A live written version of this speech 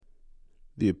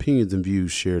The opinions and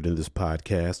views shared in this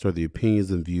podcast are the opinions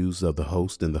and views of the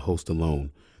host and the host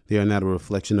alone. They are not a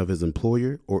reflection of his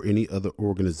employer or any other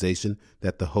organization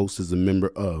that the host is a member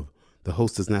of. The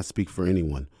host does not speak for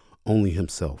anyone, only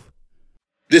himself.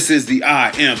 This is the I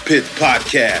Am Pitts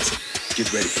podcast.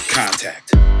 Get ready for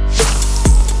contact.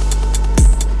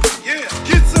 Yeah,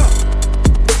 get some.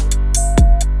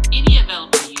 Any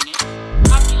available unit.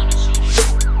 Copy on a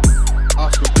shooting.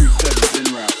 Oscar 37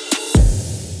 en route.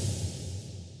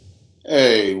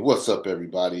 Hey, what's up,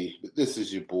 everybody? This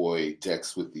is your boy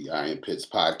Dex with the I Am Pitts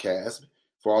podcast.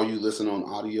 For all you listening on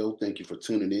audio, thank you for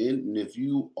tuning in. And if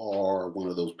you are one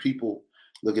of those people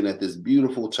looking at this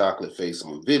beautiful chocolate face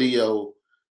on video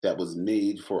that was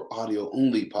made for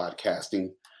audio-only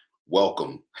podcasting,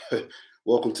 welcome.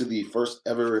 Welcome to the first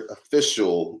ever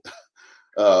official,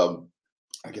 solo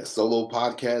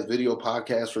podcast, video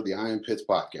podcast for the I Am Pitts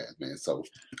podcast, man. So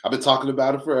I've been talking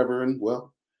about it forever, and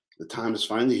well, the time is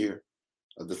finally here.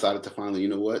 I decided to finally,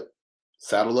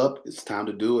 saddle up. It's time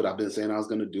to do it. I've been saying I was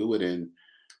going to do it, and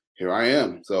here I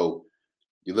am. So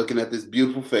you're looking at this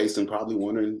beautiful face and probably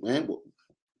wondering, man,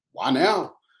 why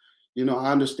now?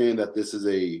 I understand that this is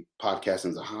a podcast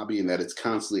as a hobby and that it's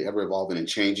constantly ever evolving and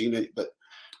changing, but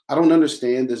I don't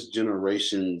understand this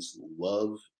generation's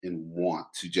love and want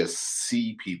to just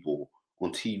see people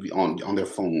on TV, on their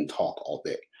phone talk all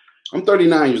day. I'm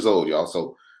 39 years old, y'all,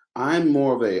 so I'm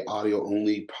more of a audio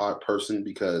only person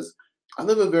because I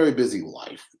live a very busy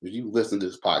life. If you listen to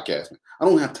this podcast, I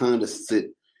don't have time to sit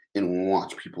and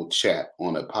watch people chat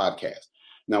on a podcast.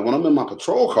 Now, when I'm in my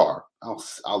patrol car,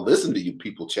 I'll listen to you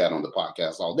people chat on the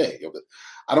podcast all day, but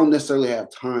I don't necessarily have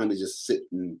time to just sit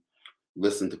and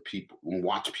listen to people and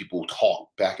watch people talk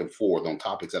back and forth on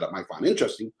topics that I might find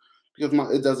interesting because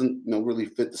it doesn't really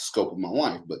fit the scope of my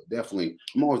life. But definitely,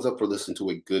 I'm always up for listening to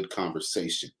a good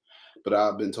conversation. But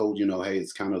I've been told, hey,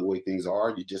 it's kind of the way things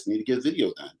are. You just need to get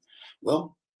video done.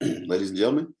 Well, ladies and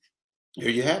gentlemen,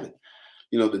 here you have it.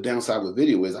 The downside with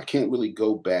video is I can't really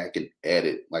go back and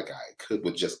edit like I could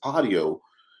with just audio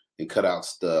and cut out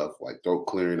stuff like throat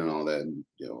clearing and all that. And,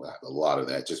 I have a lot of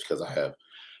that just because I have a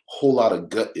whole lot of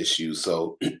gut issues.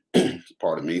 So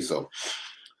pardon me. So,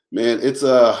 man, it's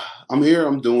I'm here.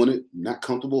 I'm doing it. Not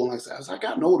comfortable. And like I said, as I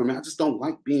gotten older, man, I just don't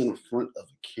like being in front of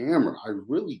a camera. I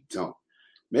really don't.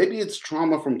 Maybe it's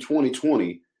trauma from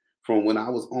 2020, from when I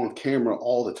was on camera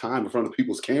all the time in front of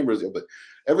people's cameras. But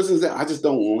ever since then, I just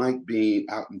don't like being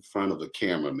out in front of a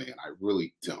camera, man. I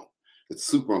really don't. It's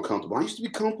super uncomfortable. I used to be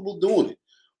comfortable doing it.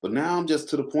 But now I'm just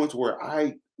to the point where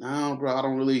I don't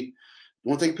really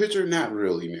want to take a picture. Not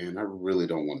really, man. I really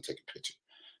don't want to take a picture.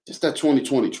 Just that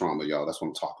 2020 trauma, y'all. That's what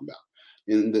I'm talking about.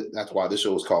 And that's why this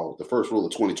show is called, the first rule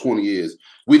of 2020 is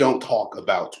we don't talk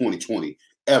about 2020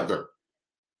 ever.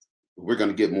 We're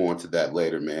going to get more into that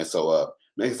later, man. So,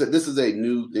 like I said, this is a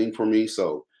new thing for me.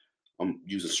 So I'm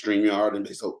using StreamYard, and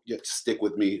so you have to stick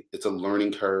with me. It's a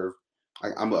learning curve.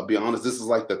 I'm going to be honest. This is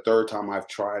like the third time I've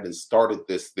tried and started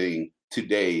this thing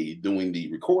today doing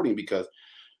the recording because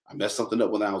I messed something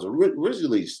up when I was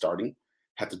originally starting.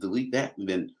 Had to delete that and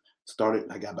then started.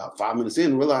 I got about 5 minutes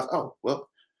in and realized, oh, well,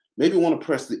 maybe I want to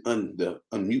press the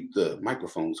unmute the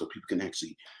microphone so people can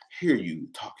actually hear you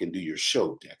talk and do your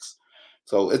show, Dex.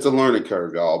 So it's a learning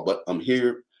curve, y'all, but I'm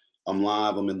here. I'm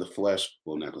live. I'm in the flesh.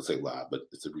 Well, not going to say live, but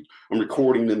I'm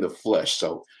recording in the flesh.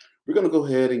 So we're going to go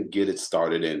ahead and get it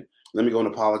started. And let me go and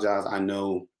apologize. I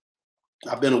know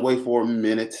I've been away for a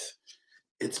minute.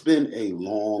 It's been a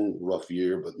long, rough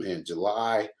year, but man,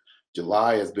 July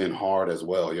has been hard as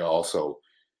well, y'all. So,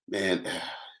 man,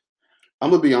 I'm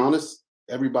going to be honest.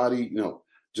 Everybody,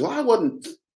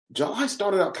 July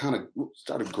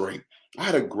started great. I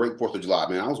had a great 4th of July,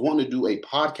 man. I was wanting to do a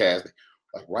podcast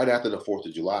like right after the 4th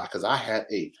of July because I had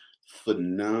a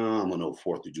phenomenal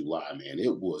 4th of July, man.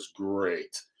 It was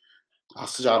great. I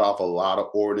shot off a lot of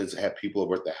ordnance. I had people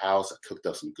over at the house. I cooked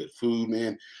up some good food,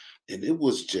 man. And it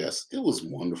was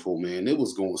wonderful, man. It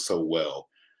was going so well.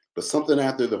 But something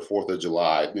after the 4th of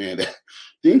July, man,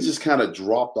 things just kind of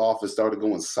dropped off and started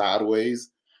going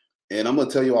sideways. And I'm going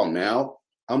to tell you all now,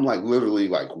 I'm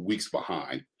literally weeks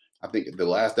behind. I think the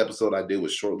last episode I did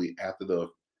was shortly after I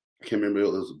can't remember if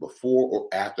it was before or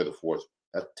after the 4th.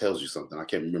 That tells you something. I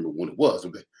can't remember when it was.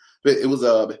 But it was,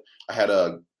 I had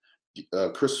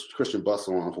Christian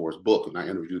Bustle on for his book, and I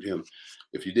interviewed him.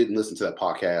 If you didn't listen to that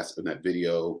podcast and that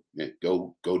video, man,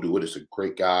 go do it. It's a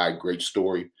great guy, great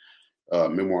story.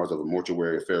 Memoirs of a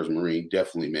Mortuary Affairs Marine,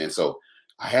 definitely, man. So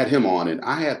I had him on, and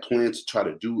I had plans to try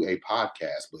to do a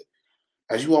podcast, but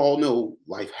as you all know,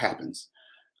 life happens.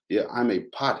 Yeah, I'm a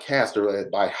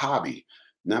podcaster by hobby,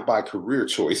 not by career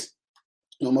choice.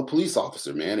 I'm a police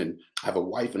officer, man, and I have a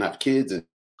wife and I have kids, and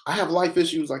I have life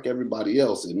issues like everybody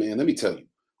else. And man, let me tell you,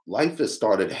 life has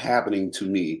started happening to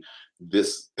me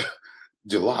this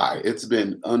July. It's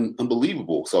been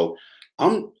unbelievable. So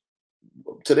I'm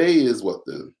today is what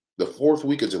the fourth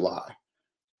week of July.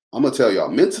 I'm gonna tell y'all,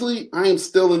 mentally, I am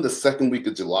still in the second week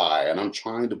of July, and I'm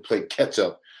trying to play catch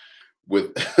up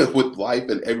with with life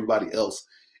and everybody else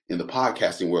in the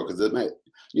podcasting world because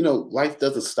life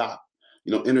doesn't stop.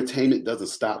 Entertainment doesn't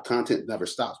stop. Content never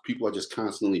stops. People are just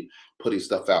constantly putting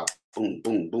stuff out. Boom,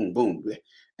 boom, boom, boom.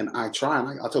 And I try,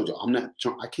 and I told you,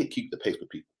 I can't keep the pace with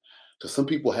people. Because some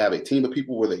people have a team of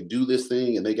people where they do this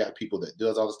thing, and they got people that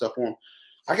does all the stuff for them.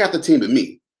 I got the team of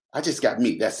me. I just got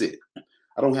me. That's it.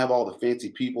 I don't have all the fancy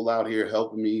people out here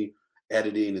helping me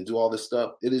editing and do all this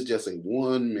stuff. It is just a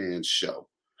one-man show.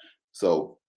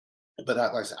 So, but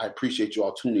like I said, I appreciate you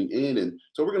all tuning in. And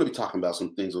so we're going to be talking about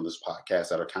some things on this podcast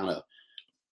that are kind of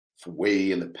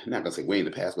not going to say way in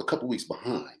the past, but a couple weeks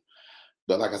behind.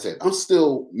 But like I said, I'm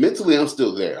still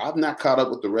there. I've not caught up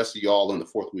with the rest of y'all in the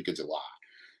fourth week of July,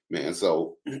 man.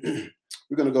 So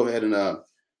we're going to go ahead and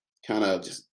kind of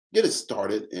just get it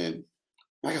started. And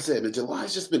like I said, man,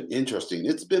 July's just been interesting.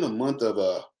 It's been a month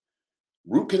of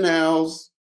root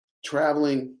canals,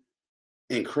 traveling,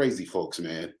 and crazy folks,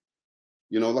 man.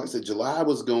 Like I said, July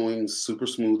was going super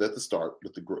smooth at the start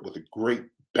with a great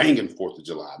banging 4th of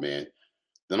July, man.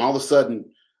 Then all of a sudden,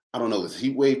 I don't know, this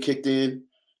heat wave kicked in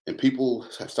and people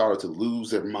have started to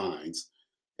lose their minds.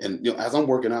 And, as I'm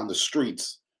working out in the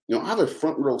streets, I have a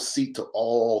front row seat to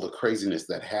all the craziness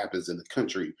that happens in the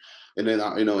country. And then,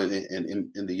 in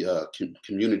the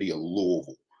community of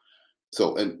Louisville.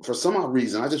 So, and for some odd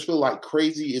reason, I just feel like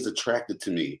crazy is attracted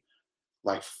to me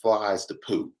like flies to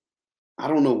poop. I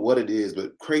don't know what it is,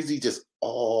 but crazy just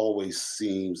always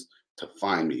seems to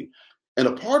find me. And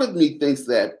a part of me thinks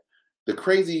that the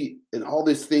crazy and all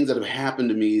these things that have happened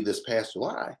to me this past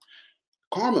July,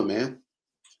 karma, man.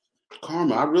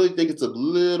 Karma. I really think it's a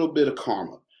little bit of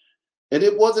karma. And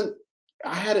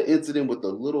I had an incident with a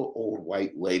little old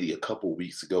white lady a couple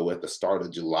weeks ago at the start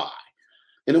of July.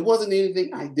 And it wasn't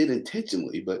anything I did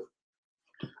intentionally, but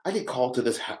I get called to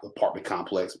this apartment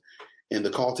complex. And the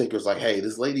call taker's like, hey,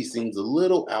 this lady seems a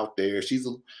little out there. She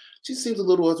seems a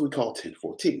little, as we call,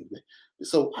 1014.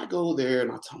 So I go there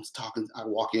and I'm talking. I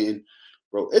walk in,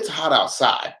 bro. It's hot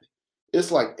outside.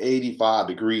 It's like 85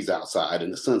 degrees outside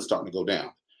and the sun's starting to go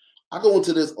down. I go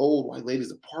into this old white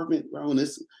lady's apartment, bro, and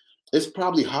it's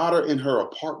probably hotter in her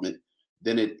apartment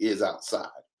than it is outside.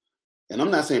 And I'm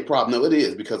not saying problem. No, it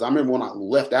is, because I remember when I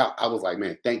left out, I was like,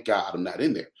 man, thank God I'm not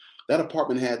in there. That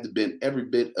apartment had to been every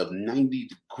bit of 90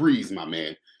 degrees, my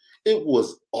man. It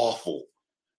was awful.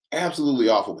 Absolutely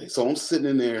awful. So I'm sitting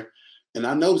in there and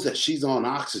I noticed that she's on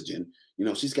oxygen.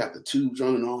 She's got the tubes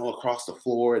running all across the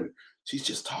floor and she's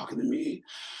just talking to me.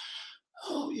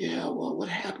 Oh, yeah, well, what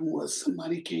happened was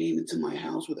somebody came into my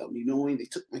house without me knowing. They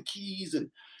took my keys and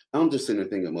I'm just sitting there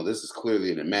thinking, well, this is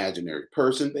clearly an imaginary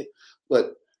person.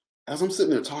 But as I'm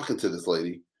sitting there talking to this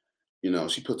lady,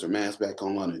 she puts her mask back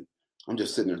on and I'm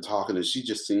just sitting there talking and she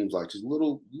just seems like she's a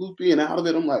little loopy and out of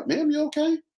it. I'm like, ma'am, you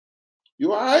okay?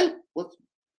 You all right?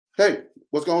 Hey,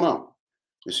 what's going on?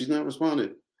 And she's not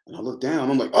responding. And I look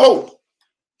down. I'm like, oh,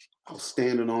 I was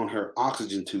standing on her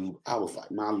oxygen tube. I was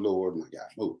like, my Lord, my God.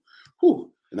 Oh,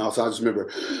 whew. And also I just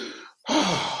remember,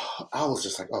 I was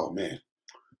just like, oh, man.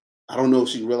 I don't know if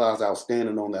she realized I was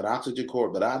standing on that oxygen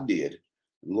cord, but I did.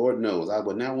 And Lord knows, I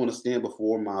would not want to stand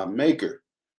before my maker,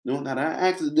 knowing that I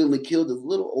accidentally killed this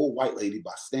little old white lady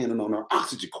by standing on her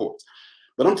oxygen cords.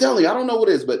 But I'm telling you, I don't know what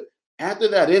it is, but after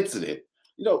that incident,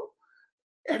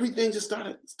 everything just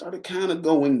started kind of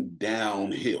going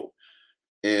downhill.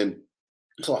 And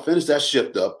so I finished that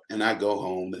shift up and I go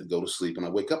home and go to sleep and I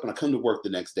wake up and I come to work the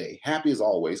next day, happy as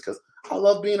always, because I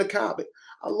love being a cop.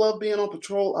 I love being on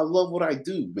patrol. I love what I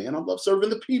do, man. I love serving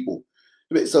the people.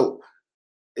 So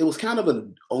it was kind of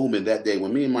an omen that day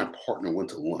when me and my partner went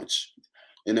to lunch.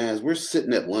 And as we're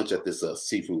sitting at lunch at this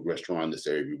seafood restaurant in this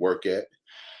area we work at,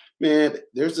 man,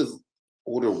 there's this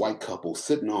older white couple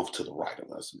sitting off to the right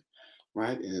of us,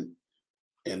 right? And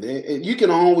you can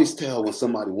always tell when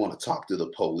somebody want to talk to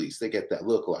the police. They get that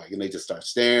look like, and they just start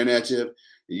staring at you. And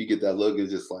you get that look,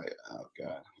 it's just like, oh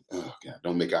God,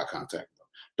 don't make eye contact.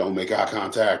 Don't make eye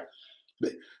contact.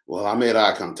 Well, I made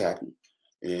eye contact.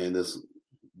 And this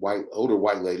older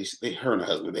white lady, her and her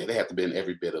husband, they have to be in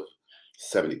every bit of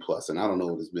 70 plus. And I don't know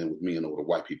what it's been with me and older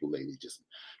white people lately, just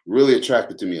really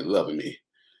attracted to me and loving me.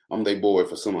 I'm their boy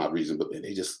for some odd reason, but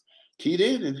they just keyed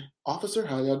in and, officer,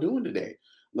 how y'all doing today?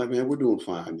 I'm like, man, we're doing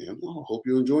fine, man. Oh, hope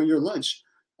you're enjoying your lunch.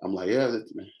 I'm like, yeah,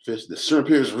 the shrimp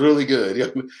here is really good.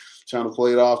 Trying to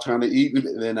play it off, trying to eat,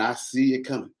 and then I see it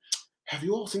coming. have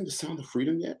you all seen The Sound of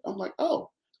Freedom yet? I'm like, oh,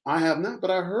 I have not,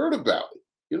 but I heard about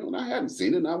it. And I hadn't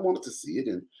seen it, and I wanted to see it.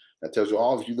 And that tells you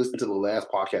all, if you listen to the last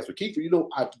podcast with Kiefer,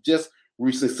 I've just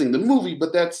recently seen the movie,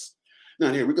 but that's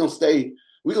not here. We're gonna stay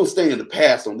in the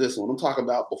past on this one. I'm talking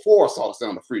about before I saw The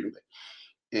Sound of Freedom.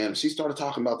 And she started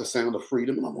talking about The Sound of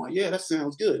Freedom, and I'm like, yeah, that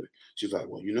sounds good. She's like,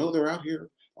 well, they're out here,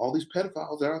 all these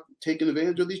pedophiles are out taking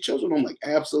advantage of these children. I'm like,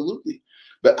 absolutely.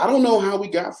 But I don't know how we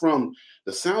got from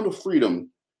The Sound of Freedom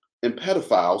and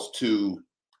pedophiles to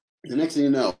the next thing you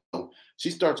know,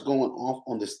 she starts going off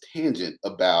on this tangent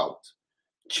about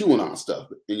QAnon stuff.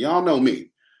 And y'all know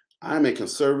me. I'm a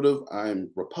conservative. I'm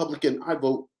Republican. I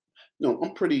vote,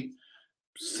 I'm pretty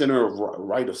center of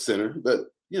right of center, but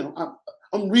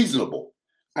I'm reasonable.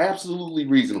 I absolutely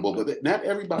reasonable, but not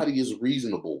everybody is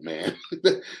reasonable, man.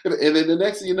 And then the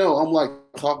next thing you know, I'm like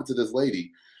talking to this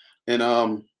lady,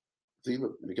 and see,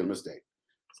 look, making a mistake.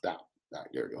 Stop. All right,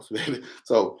 there it goes.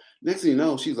 So next thing you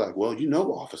know, she's like, well,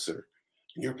 officer,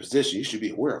 in your position, you should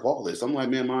be aware of all this. I'm like,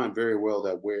 man, I'm very well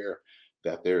aware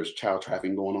that there's child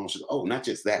trafficking going on. She's like, oh, not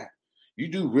just that. You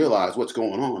do realize what's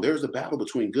going on. There's a battle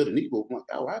between good and evil. I'm like,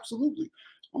 oh, absolutely.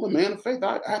 I'm a man of faith.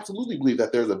 I absolutely believe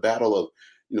that there's a battle of,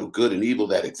 good and evil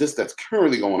that exists that's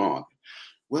currently going on.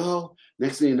 Well,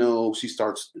 next thing you know, she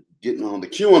starts getting on the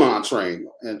QAnon train.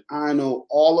 And I know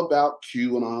all about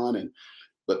QAnon,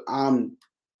 but I'm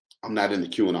not in the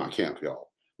QAnon camp, y'all.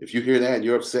 If you hear that and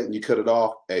you're upset and you cut it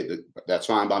off, hey, that's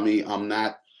fine by me. I'm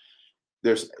not.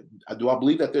 Do I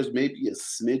believe that there's maybe a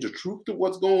smidge of truth to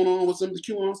what's going on with some of the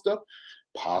QAnon stuff?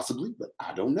 Possibly, but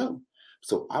I don't know.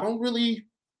 So I don't really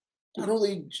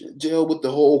gel with the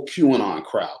whole QAnon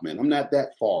crowd, man. I'm not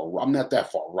that far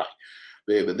right.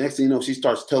 But next thing you know, she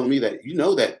starts telling me that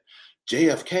that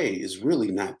JFK is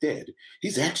really not dead.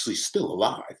 He's actually still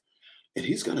alive, and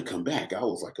he's gonna come back. I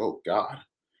was like, oh God.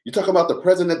 You talk about the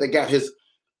president that got his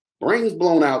brains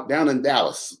blown out down in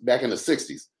Dallas back in the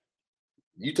 60s.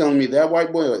 You telling me that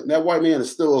white man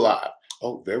is still alive?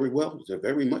 Oh, very well,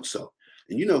 very much so.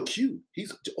 And Q,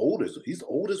 he's old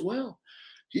as well.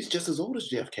 He's just as old as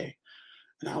JFK.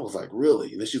 And I was like,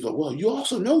 really? And then she's like, well, you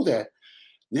also know that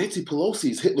Nancy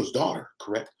Pelosi is Hitler's daughter,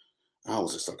 correct? I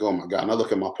was just like, oh my God. And I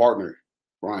look at my partner,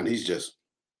 Brian, he's just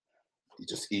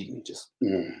eating, just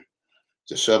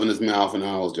shoving his mouth. And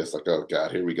I was just like, oh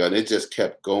God, here we go. And it just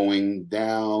kept going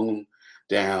down.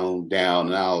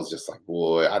 And I was just like,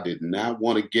 boy, I did not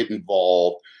want to get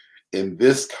involved in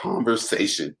this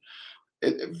conversation.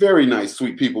 Very nice,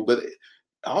 sweet people. But it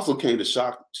also came to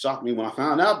shock me when I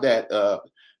found out that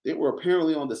they were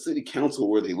apparently on the city council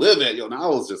where they live at. And I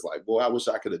was just like, boy, I wish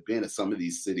I could have been at some of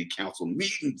these city council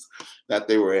meetings that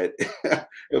they were at.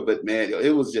 But man,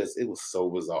 it was so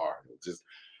bizarre.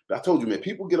 But I told you, man,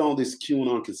 people get on this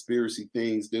QAnon conspiracy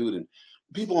things, dude, and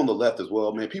people on the left as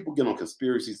well, man. People get on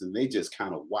conspiracies and they just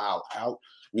kind of wild out.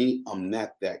 Me, I'm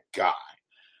not that guy.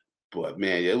 But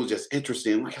man, it was just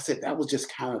interesting. Like I said, that was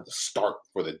just kind of the start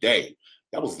for the day.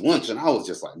 That was lunch, and I was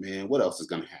just like, man, what else is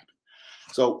going to happen?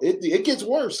 So it gets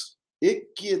worse.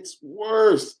 It gets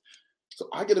worse. So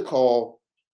I get a call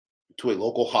to a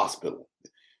local hospital.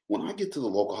 When I get to the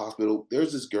local hospital,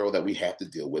 there's this girl that we have to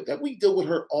deal with, that we deal with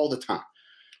her all the time.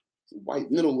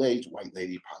 Middle-aged white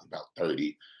lady, probably about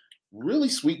 30. Really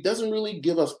sweet, doesn't really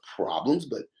give us problems,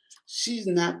 but she's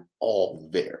not all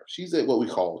there. She's at what we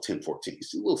call 1014.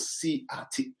 She's a little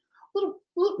CIT,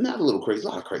 not a little crazy, a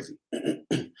lot of crazy.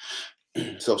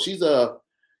 So she's at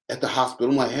the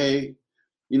hospital. I'm like, hey,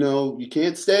 you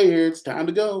can't stay here. It's time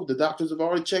to go. The doctors have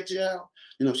already checked you out.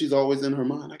 She's always in her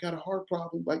mind, I got a heart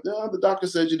problem. Like, no, the doctor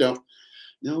says you don't.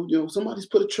 Somebody's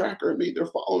put a tracker at me. They're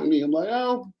following me. I'm like,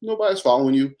 oh, nobody's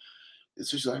following you. And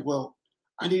so she's like, well,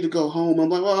 I need to go home. I'm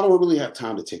like, well, I don't really have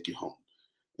time to take you home.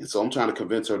 And so I'm trying to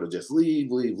convince her to just leave.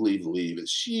 And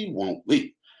she won't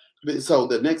leave. So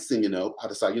the next thing you know, I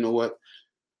decide, you know what?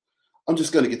 I'm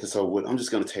just going to get this over with. I'm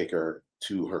just going to take her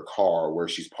to her car where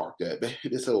she's parked at.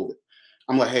 It's over.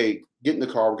 I'm like, hey, get in the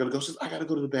car. We're going to go. She says, I got to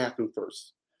go to the bathroom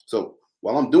first. So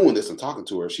while I'm doing this and talking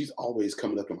to her, she's always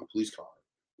coming up to my police car.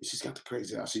 And she's got the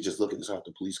crazy house. She's just looking inside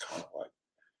the police car.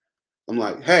 I'm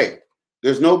like, hey,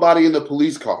 there's nobody in the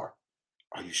police car.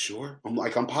 Are you sure? I'm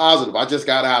like, I'm positive. I just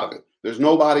got out of it. There's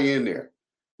nobody in there.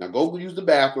 Now go use the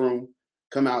bathroom,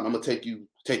 come out, and I'm going to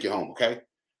take you home, okay?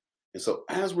 And so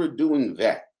as we're doing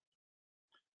that,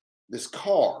 this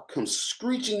car comes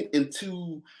screeching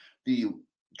into the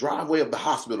driveway of the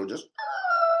hospital,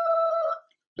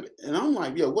 and I'm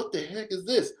like, yo, what the heck is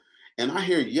this? And I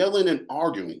hear yelling and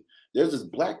arguing. There's this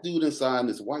black dude inside, and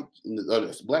this black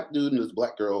dude and this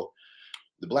black girl.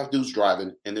 The black dude's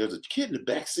driving, and there's a kid in the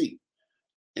back seat.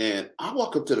 And I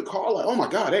walk up to the car like, oh my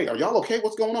God, hey, are y'all okay?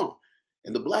 What's going on?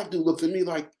 And the black dude looks at me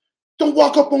like, don't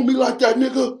walk up on me like that,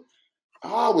 nigga.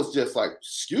 I was just like,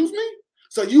 excuse me?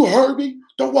 So you heard me?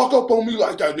 Don't walk up on me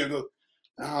like that, nigga.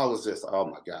 And I was just, oh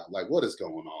my God, like, what is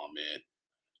going on, man?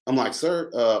 I'm like,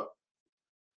 sir,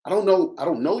 I don't know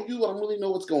you. I don't really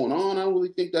know what's going on. I don't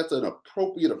really think that's an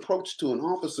appropriate approach to an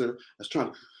officer that's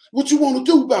trying to, what you want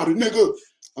to do about it, nigga?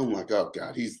 I'm like, oh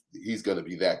God, he's gonna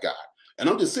be that guy. And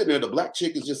I'm just sitting there. The black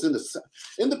chick is just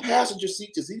in the passenger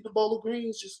seat, just eating a bowl of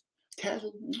greens, just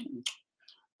casually.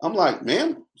 I'm like,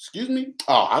 ma'am, excuse me.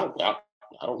 Oh, I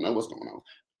don't know what's going on.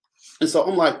 And so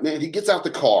I'm like, man, he gets out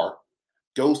the car,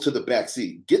 goes to the back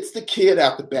seat, gets the kid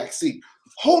out the back seat,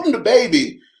 holding the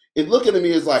baby, and looking at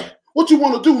me is like, what you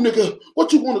want to do, nigga?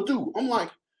 What you want to do? I'm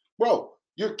like, bro,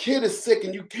 your kid is sick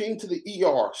and you came to the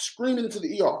ER, screaming into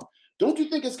the ER. Don't you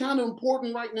think it's kind of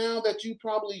important right now that you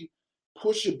probably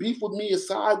push your beef with me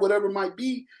aside, whatever it might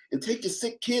be, and take your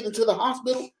sick kid into the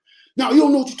hospital? Now, you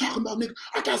don't know what you're talking about, nigga.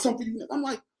 I got something for you, nigga. I'm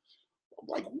like,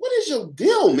 what is your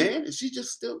deal, man? And she just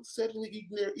still steadily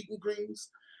eating greens.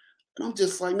 And I'm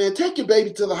just like, man, take your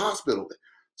baby to the hospital.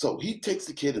 So he takes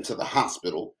the kid into the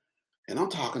hospital, and I'm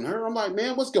talking to her. I'm like,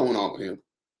 man, what's going on with him?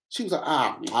 She was like,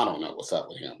 I don't know what's up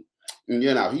with him. And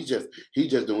he's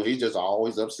just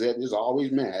always upset. He's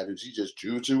always mad. And she's just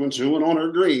chewing on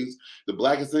her greens. The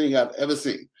blackest thing I've ever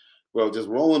seen. Bro, just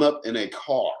rolling up in a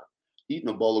car, eating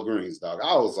a bowl of greens, dog.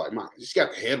 I was like, man, she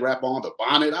got the head wrap on, the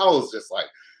bonnet. I was just like,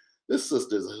 this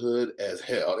sister's hood as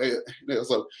hell.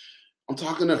 So I'm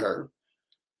talking to her.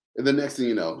 And the next thing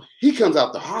you know, he comes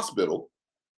out the hospital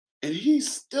and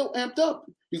he's still amped up.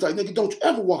 He's like, nigga, don't you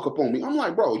ever walk up on me. I'm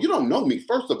like, bro, you don't know me,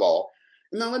 first of all.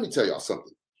 And now let me tell y'all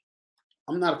something.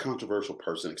 I'm not a controversial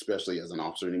person, especially as an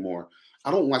officer anymore.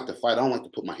 I don't like to fight. I don't like to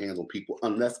put my hands on people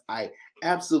unless I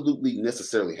absolutely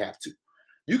necessarily have to.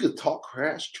 You can talk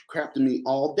crap to me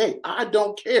all day. I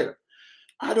don't care.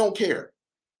 I don't care.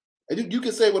 And you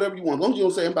can say whatever you want. As long as you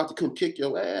don't say I'm about to come kick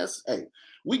your ass, hey,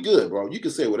 we good, bro. You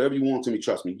can say whatever you want to me.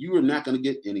 Trust me. You are not going to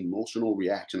get an emotional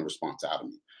reaction or response out of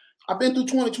me. I've been through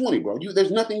 2020, bro.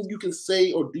 There's nothing you can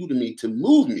say or do to me to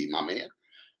move me, my man.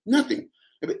 Nothing.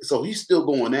 So he's still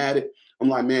going at it. I'm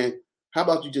like, man, how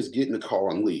about you just get in the car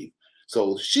and leave?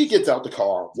 So she gets out the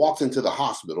car, walks into the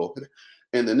hospital.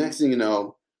 And the next thing you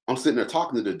know, I'm sitting there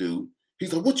talking to the dude.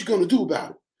 He's like, what you going to do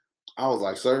about it? I was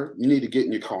like, sir, you need to get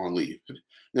in your car and leave.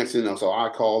 Next thing you know, so I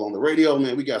call on the radio,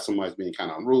 man, we got somebody's being kind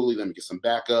of unruly. Let me get some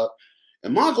backup.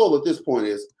 And my goal at this point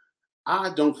is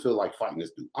I don't feel like fighting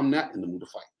this dude. I'm not in the mood to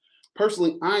fight.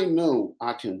 Personally, I know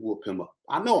I can whoop him up.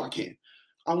 I know I can.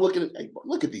 I'm looking at, hey,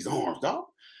 look at these arms, dog.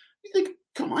 You think,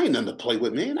 come on, I ain't nothing to play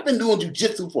with, man. I've been doing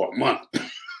jiu-jitsu for a month.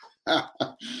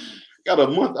 Got a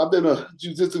month. I've been a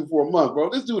jiu-jitsu for a month, bro.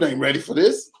 This dude ain't ready for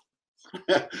this.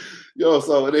 So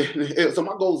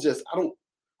my goal is just I don't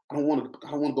want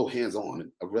to go hands-on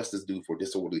and arrest this dude for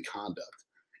disorderly conduct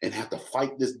and have to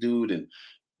fight this dude and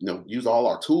use all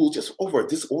our tools just over a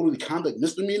disorderly conduct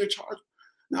misdemeanor charge.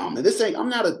 No, man, I'm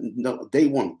not a day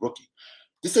one rookie.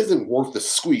 This isn't worth the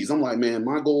squeeze. I'm like, man,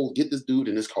 my goal is get this dude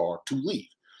in his car to leave.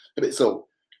 So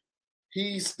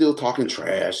he's still talking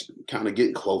trash, kind of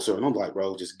getting closer. And I'm like,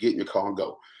 bro, just get in your car and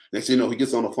go. Next thing you know, he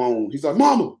gets on the phone. He's like,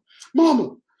 mama,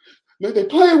 man, they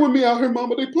playing with me out here,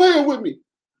 mama. They playing with me.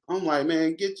 I'm like,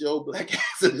 man, get your black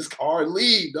ass in this car and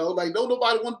leave, though. Like, don't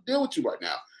nobody want to deal with you right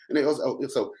now. And they goes, oh,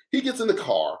 so he gets in the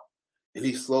car and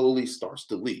he slowly starts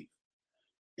to leave.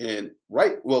 And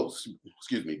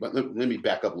excuse me, but let me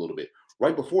back up a little bit.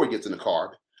 Right before he gets in the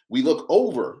car, we look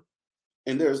over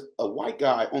and there's a white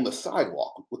guy on the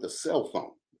sidewalk with a cell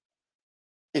phone.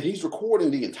 And he's recording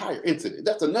the entire incident.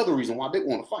 That's another reason why I didn't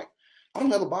want to fight. I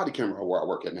don't have a body camera where I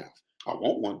work at now. I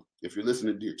want one. If you're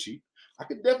listening, dear chief, I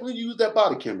could definitely use that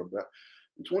body camera, but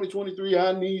in 2023,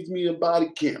 I needs me a body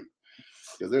camera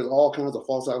because there's all kinds of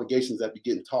false allegations that be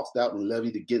getting tossed out and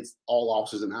levied against all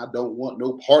officers, and I don't want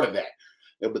no part of that.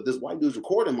 But this white dude's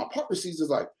recording. My partner sees this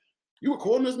like, you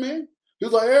recording this, man? He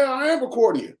was like, yeah, I am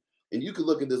recording you. And you could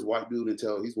look at this white dude and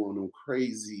tell he's one of them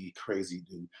crazy, crazy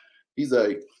dude. He's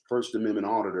a First Amendment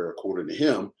auditor, according to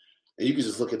him. And you can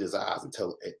just look at his eyes and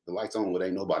tell, hey, the light's on, but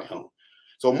ain't nobody home.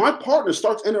 So my partner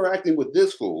starts interacting with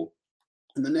this fool.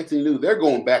 And the next thing you knew, they're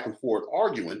going back and forth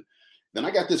arguing. Then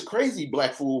I got this crazy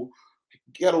black fool,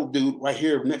 ghetto dude right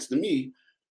here next to me,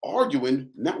 arguing,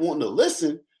 not wanting to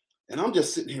listen. And I'm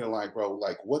just sitting here like, bro,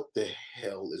 like, what the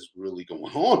hell is really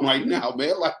going on right now,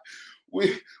 man? Like,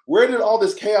 where did all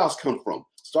this chaos come from?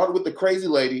 Started with the crazy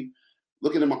lady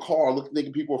looking at my car,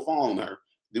 thinking people were following her.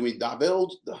 Then we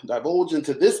divulge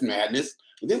into this madness.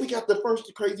 And then we got the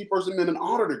crazy First Amendment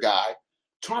auditor guy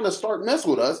trying to start mess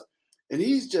with us. And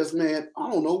he's just, man,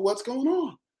 I don't know what's going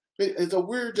on. And so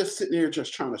we're just sitting here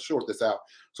just trying to short this out.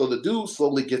 So the dude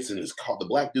slowly gets in his car. The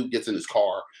black dude gets in his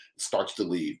car, starts to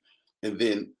leave. And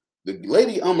then the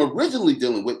lady I'm originally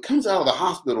dealing with comes out of the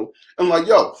hospital. I'm like,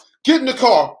 yo, get in the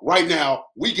car right now.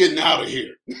 We getting out of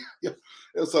here.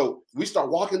 And so we start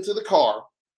walking to the car,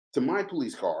 to my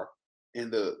police car.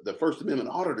 And the First Amendment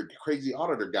auditor, crazy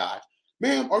auditor guy,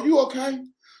 ma'am, are you okay?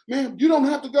 Ma'am, you don't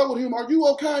have to go with him. Are you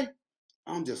okay?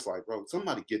 I'm just like, bro,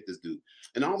 somebody get this dude.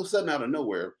 And all of a sudden, out of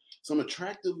nowhere, some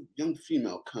attractive young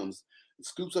female comes and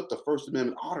scoops up the First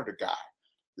Amendment auditor guy.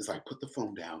 It's like, put the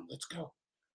phone down. Let's go.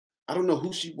 I don't know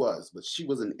who she was, but she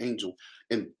was an angel.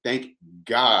 And thank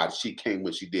God she came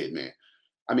when she did, man.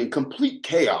 I mean, complete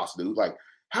chaos, dude. Like,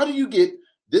 how do you get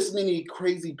this many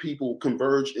crazy people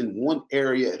converged in one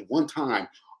area at one time,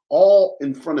 all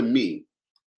in front of me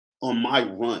on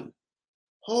my run?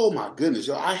 Oh my goodness,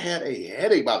 yo, I had a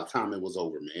headache by the time it was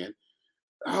over, man.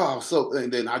 Oh, so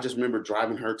and then I just remember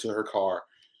driving her to her car.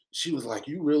 She was like,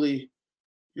 you're really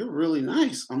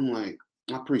nice. I'm like,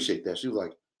 I appreciate that. She was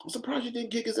like, I'm surprised you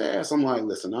didn't kick his ass. I'm like,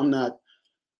 listen,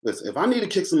 if I need to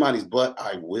kick somebody's butt,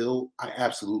 I will. I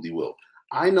absolutely will.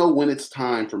 I know when it's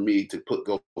time for me to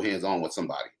go hands on with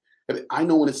somebody. I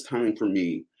know when it's time for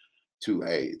me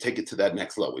to take it to that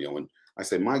next level, And I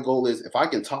say my goal is if I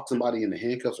can talk somebody into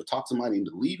handcuffs or talk somebody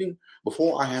into leaving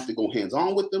before I have to go hands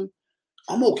on with them,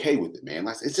 I'm okay with it, man.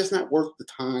 Like, it's just not worth the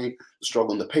time, the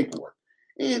struggle, and the paperwork.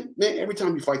 And man, every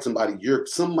time you fight somebody,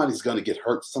 somebody's gonna get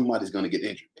hurt, somebody's gonna get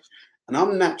injured. And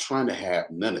I'm not trying to have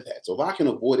none of that. So if I can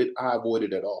avoid it, I avoid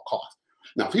it at all costs.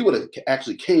 Now, if he would have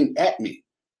actually came at me,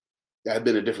 that'd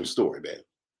been a different story, man.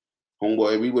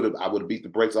 Homeboy, I would have beat the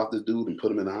brakes off this dude and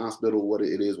put him in the hospital. What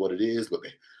it is.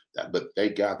 But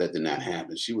thank God that did not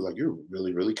happen. She was like, you're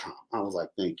really, really calm. I was like,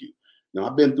 thank you. Now,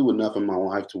 I've been through enough in my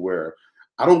life to where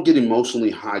I don't get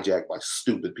emotionally hijacked by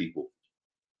stupid people.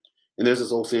 And there's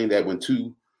this old saying that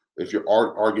if you're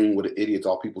arguing with an idiot,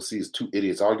 all people see is two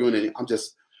idiots arguing. And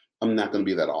I'm not going to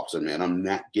be that officer, man. I'm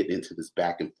not getting into this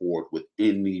back and forth with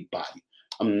anybody.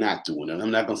 I'm not doing it.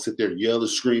 I'm not going to sit there and yell and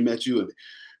scream at you.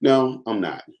 No, I'm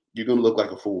not. You're going to look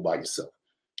like a fool by yourself.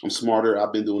 I'm smarter.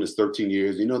 I've been doing this 13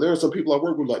 years. There are some people I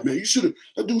work with like, man,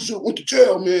 that dude should have went to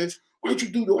jail, man. Why'd you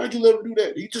do that? Why'd you let him do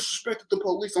that? He disrespected the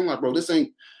police. I'm like, bro, this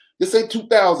ain't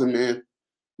 2000, man.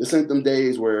 This ain't them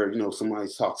days where, somebody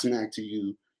talks smack to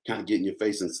you, kind of get in your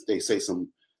face and they say some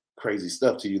crazy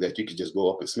stuff to you that you could just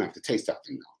go up and smack the taste out of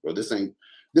them. Bro, this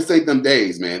ain't them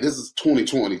days, man. This is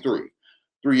 2023,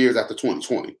 3 years after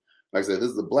 2020. Like I said,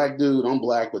 this is a black dude. I'm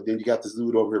black, but then you got this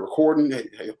dude over here recording.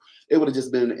 It would have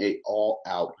just been all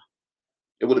out.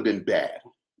 It would have been bad.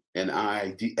 And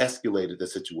I de-escalated the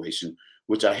situation,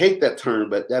 which I hate that term,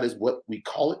 but that is what we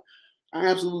call it. I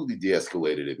absolutely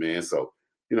de-escalated it, man. So,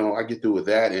 I get through with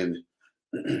that. And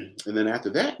then after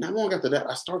that, not long after that,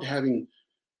 I started having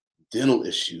dental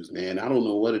issues, man. I don't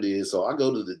know what it is. So I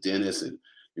go to the dentist and,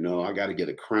 I got to get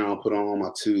a crown put on my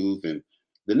tooth. And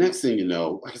the next thing you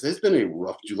know, like I said, it's been a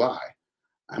rough July.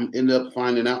 I ended up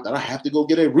finding out that I have to go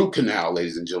get a root canal,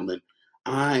 ladies and gentlemen.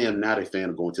 I am not a fan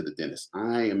of going to the dentist.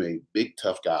 I am a big,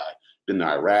 tough guy. Been to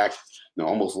Iraq.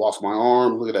 Almost lost my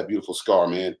arm. Look at that beautiful scar,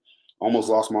 man. Almost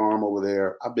lost my arm over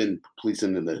there. I've been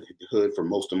policing in the hood for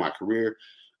most of my career.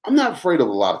 I'm not afraid of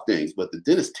a lot of things, but the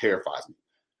dentist terrifies me.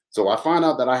 So I find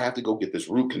out that I have to go get this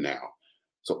root canal.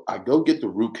 So I go get the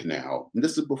root canal. And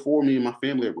this is before me and my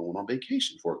family are going on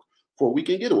vacation for a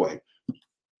weekend getaway.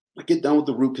 I get done with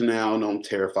the root canal and I'm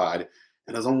terrified.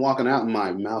 And as I'm walking out and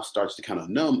my mouth starts to kind of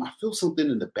numb, I feel something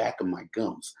in the back of my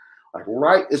gums.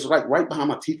 It's right behind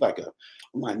my teeth.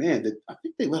 I'm like, man, I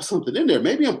think they left something in there.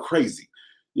 Maybe I'm crazy.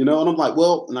 And I'm like,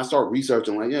 well, and I start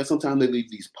researching, like, yeah, sometimes they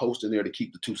leave these posts in there to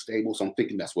keep the tooth stable. So I'm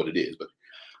thinking that's what it is.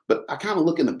 But I kind of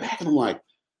look in the back and I'm like,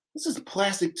 this is a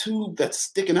plastic tube that's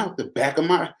sticking out the back of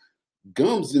my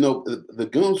gums, the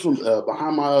gums from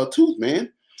behind my tooth,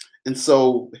 man. And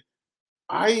so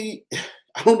I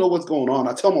don't know what's going on.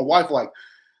 I tell my wife, like,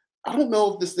 I don't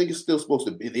know if this thing is still supposed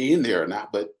to be in there or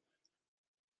not, but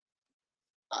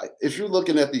if you're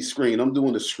looking at the screen, I'm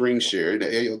doing the screen share.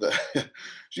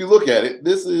 If you look at it,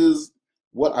 this is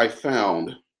what I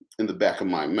found in the back of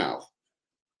my mouth.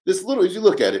 This literally, if you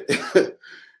look at it,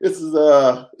 this is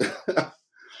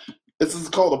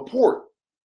called a port.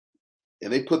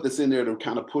 And they put this in there to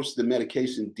kind of push the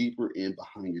medication deeper in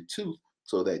behind your tooth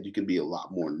so that you can be a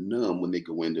lot more numb when they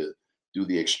go in to do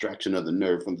the extraction of the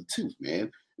nerve from the tooth,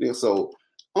 man. So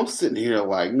I'm sitting here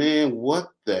like, man, what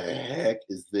the heck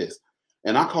is this?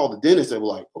 And I called the dentist. They were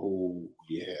like, oh,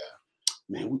 yeah,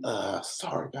 man,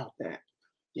 sorry about that.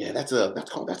 Yeah, that's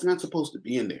not supposed to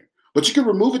be in there. But you can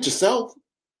remove it yourself.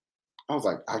 I was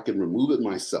like, I can remove it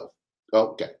myself.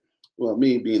 Okay. well,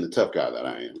 me being the tough guy that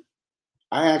I am,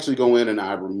 I actually go in and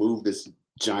I remove this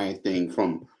giant thing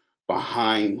from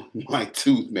behind my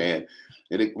tooth, man,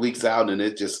 and it leaks out and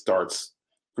it just starts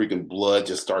freaking blood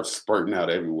just starts spurting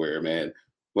out everywhere, man.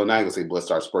 Well, not gonna say blood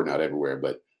starts spurting out everywhere,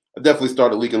 but I definitely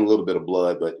started leaking a little bit of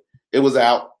blood, but it was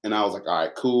out, and I was like, all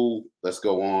right, cool, let's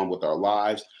go on with our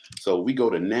lives. So we go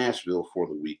to Nashville for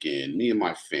the weekend, me and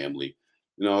my family.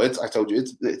 You know, I told you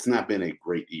it's not been a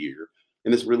great year,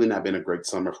 and it's really not been a great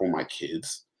summer for my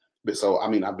kids. But so I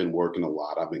mean, I've been working a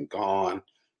lot, I've been gone,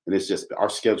 and it's just our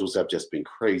schedules have just been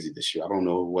crazy this year. I don't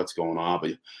know what's going on,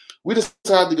 but we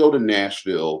decided to go to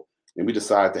Nashville and we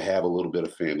decided to have a little bit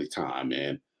of family time,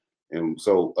 man. And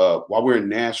so while we're in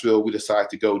Nashville, we decided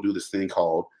to go do this thing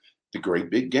called the Great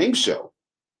Big Game Show.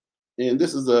 And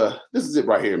this is it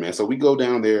right here, man. So we go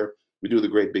down there, we do the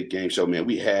Great Big Game Show, man.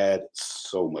 We had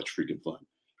so much freaking fun.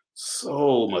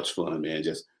 So much fun, man.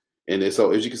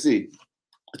 So as you can see,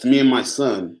 it's me and my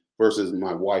son versus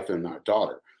my wife and our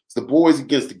daughter. It's the boys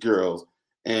against the girls.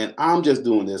 And I'm just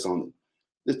doing this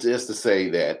just to say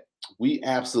that we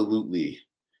absolutely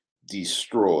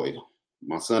destroyed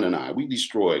my son and we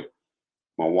destroyed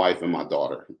my wife and my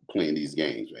daughter playing these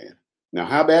games, man. Now,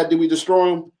 how bad did we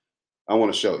destroy them? I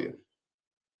want to show you.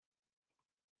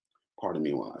 Pardon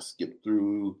me while I skip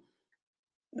through.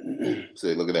 So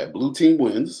look at that. Blue team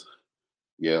wins.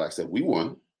 Yeah, like I said, we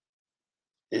won.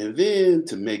 And then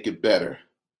to make it better,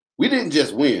 we didn't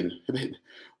just win.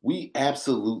 We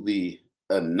absolutely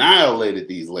annihilated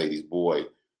these ladies, boy.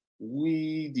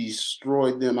 We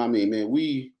destroyed them. I mean, man,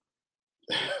 we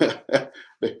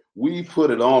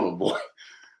put it on them, boy.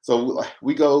 So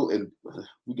we go,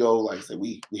 like I said,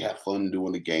 we have fun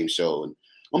doing the game show, and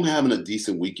I'm having a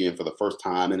decent weekend for the first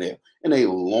time in a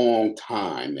long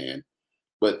time, man.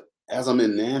 But as I'm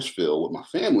in Nashville with my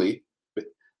family,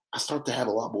 I start to have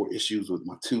a lot more issues with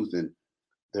my tooth, and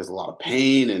there's a lot of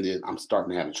pain, and then I'm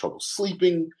starting to have trouble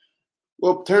sleeping.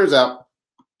 Well, it turns out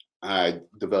I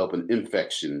developed an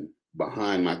infection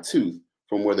behind my tooth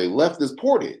from where they left this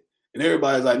port in. And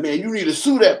everybody's like, man, you need to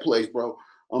sue that place, bro.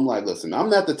 I'm like, listen, I'm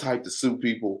not the type to sue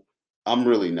people. I'm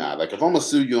really not. Like, if I'm going to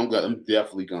sue you, I'm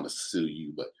definitely going to sue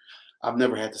you. But I've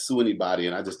never had to sue anybody,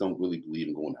 and I just don't really believe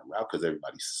in going that route because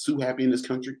everybody's sue happy in this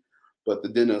country. But the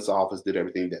dentist's office did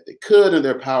everything that they could in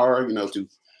their power, to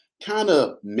kind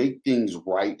of make things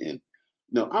right. And,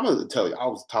 I'm going to tell you, I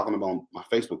was talking about my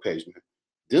Facebook page, man.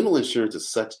 Dental insurance is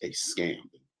such a scam.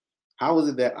 How is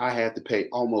it that I had to pay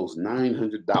almost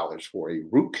 $900 for a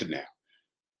root canal?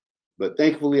 But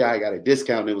thankfully, I got a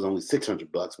discount. It was only $600,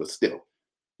 but still,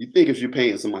 you think if you're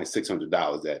paying somebody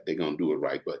 $600 that they're going to do it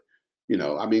right. But,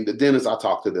 the dentists, I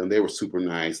talked to them. They were super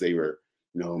nice. They were,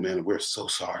 man, we're so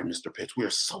sorry, Mr. Pitts. We're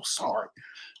so sorry.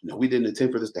 We didn't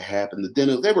intend for this to happen. The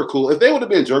dentists, they were cool. If they would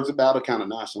have been jerks about it, kind of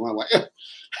nonchalant, like,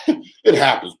 it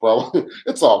happens, bro.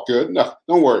 It's all good. No,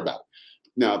 don't worry about it.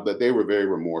 No, but they were very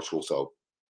remorseful. So,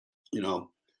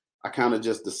 I kind of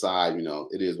just decide,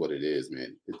 it is what it is,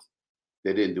 man.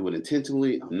 They didn't do it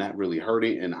intentionally. I'm not really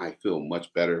hurting, and I feel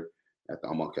much better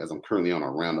as I'm currently on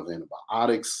a round of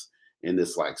antibiotics and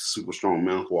this like super strong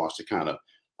mouthwash to kind of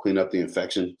clean up the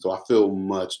infection. So I feel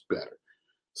much better.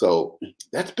 So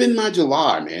that's been my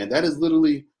July, man. That is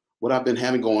literally what I've been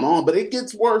having going on, but it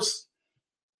gets worse.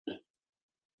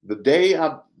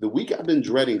 The week I've been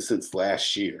dreading since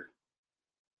last year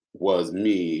was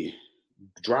me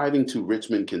driving to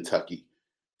Richmond, Kentucky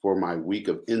for my week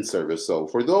of in-service. So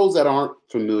for those that aren't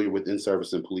familiar with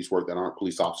in-service and police work, that aren't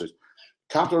police officers,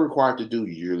 cops are required to do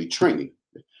yearly training.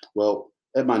 Well,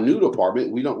 at my new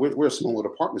department, we're a smaller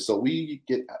department, so we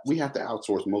have to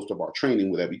outsource most of our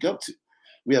training that we go to.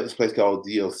 We have this place called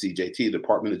DLCJT,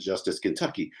 Department of Justice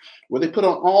Kentucky, where they put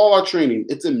on all our training.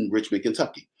 It's in Richmond,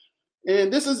 Kentucky.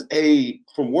 And this is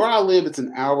from where I live, it's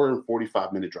an hour and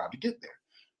 45-minute drive to get there.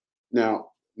 Now,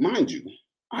 mind you,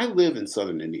 I live in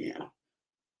Southern Indiana.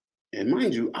 And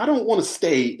mind you, I don't want to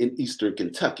stay in Eastern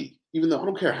Kentucky, even though I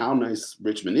don't care how nice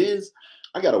Richmond is.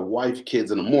 I got a wife,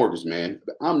 kids, and a mortgage, man.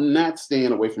 But I'm not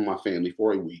staying away from my family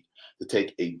for a week to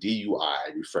take a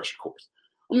DUI refresher course.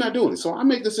 I'm not doing it. So I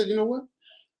make the decision, you know what?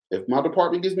 If my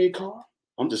department gives me a car,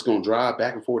 I'm just going to drive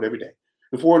back and forth every day.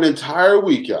 And for an entire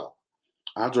week, y'all,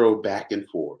 I drove back and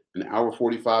forth. An hour,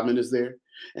 45 minutes there,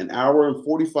 an hour and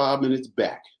 45 minutes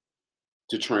back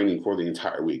to training for the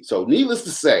entire week. So needless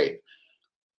to say,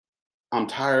 I'm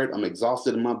tired. I'm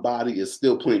exhausted, and my body is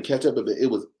still playing catch up. But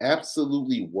it was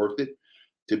absolutely worth it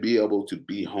to be able to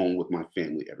be home with my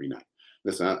family every night.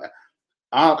 Listen,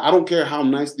 I don't care how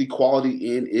nice the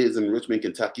Quality Inn is in Richmond,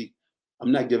 Kentucky.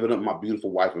 I'm not giving up my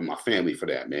beautiful wife and my family for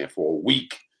that, man, for a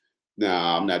week.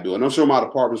 Nah, I'm not doing. I'm sure my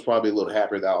department's probably a little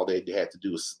happier that all they had to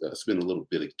do was spend a little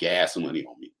bit of gas money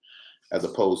on me, as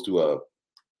opposed to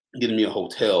getting me a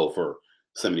hotel for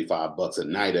 $75 a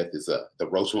night at this the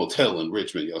Roach Motel in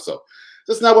Richmond. So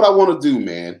that's not what I want to do,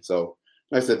 man. So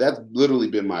like I said, that's literally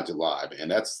been my July, man.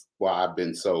 That's why I've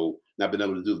been not been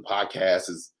able to do the podcast.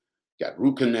 Is got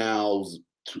root canals,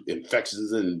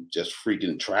 infections, and just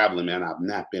freaking traveling, man. I've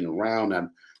not been around. I've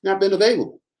not been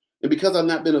available. And because I've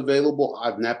not been available,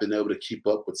 I've not been able to keep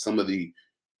up with some of the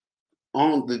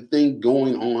things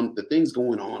going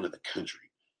on in the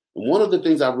country. And one of the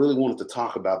things I really wanted to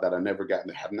talk about that I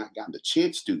have not gotten the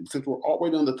chance to, since we're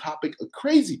already on the topic of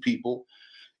crazy people,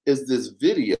 is this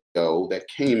video that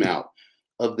came out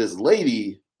of this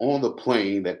lady on the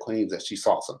plane that claims that she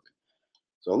saw something.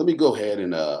 So let me go ahead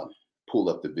and pull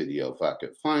up the video if I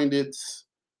could find it.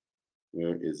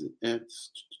 Where is it at?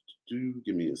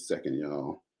 Give me a second,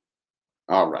 y'all.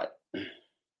 All right.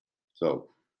 So.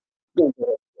 Right?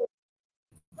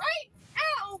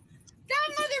 Ow! That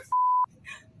mother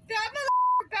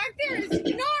back there is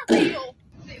not real.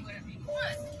 Say whatever you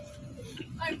want.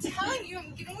 I'm telling you,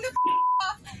 I'm getting the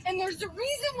off, and there's a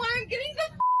reason why I'm getting the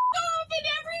off, and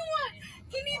everyone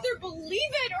can either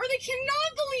believe it or they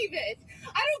cannot believe it.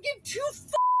 I don't give two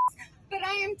but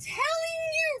I am telling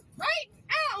you right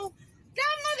now,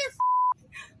 that mother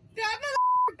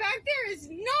back there is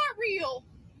not real.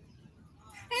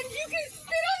 And you can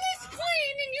spit on this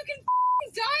plane and you can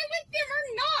die with them or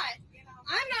not.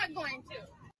 I'm not going to.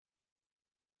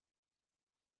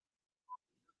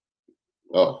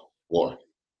 Oh, boy.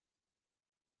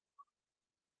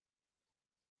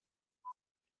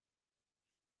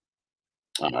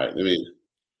 All right, let me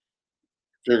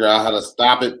figure out how to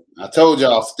stop it. I told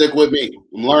y'all, stick with me.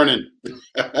 I'm learning.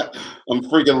 I'm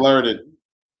freaking learning.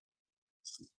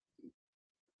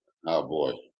 Oh,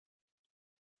 boy.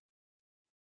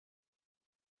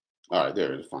 All right,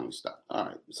 there it is. Finally stopped. All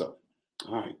right, so,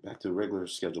 all right, back to regular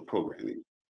scheduled programming.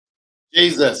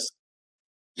 Jesus.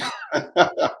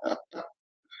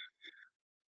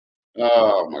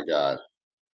 Oh, my God.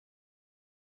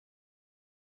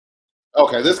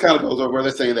 Okay, this kind of goes over where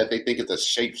they're saying that they think it's a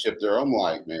shapeshifter. I'm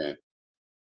like, man,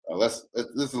 this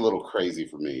is a little crazy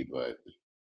for me, but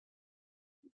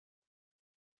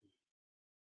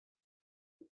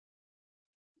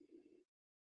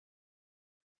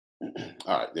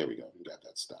all right, there we go. We got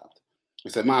that stopped. I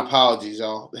said, my apologies,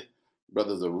 y'all.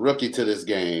 Brother's a rookie to this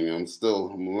game.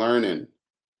 I'm learning,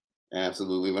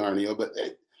 absolutely learning. But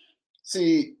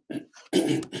see,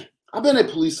 I've been a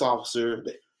police officer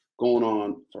going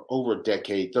on for over a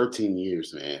decade, 13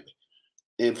 years, man.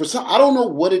 And for some, I don't know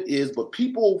what it is, but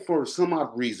people, for some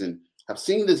odd reason, have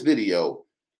seen this video,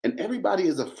 and everybody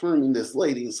is affirming this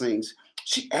lady and saying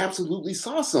she absolutely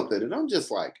saw something. And I'm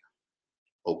just like,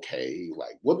 okay,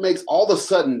 like what makes all of a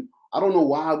sudden, I don't know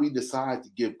why we decide to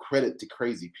give credit to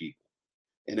crazy people.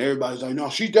 And everybody's like,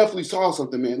 no, she definitely saw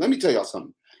something, man. Let me tell y'all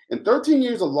something. In 13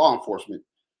 years of law enforcement,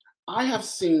 I have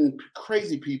seen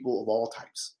crazy people of all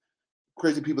types.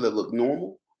 Crazy people that look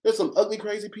normal. There's some ugly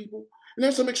crazy people. And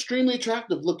there's some extremely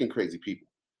attractive looking crazy people.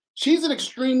 She's an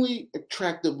extremely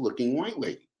attractive looking white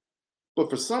lady. But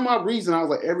for some odd reason, I was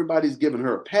like, everybody's giving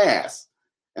her a pass.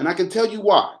 And I can tell you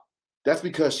why. That's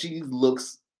because she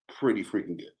looks pretty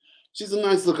freaking good. She's a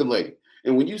nice looking lady.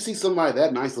 And when you see somebody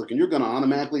that nice looking, you're going to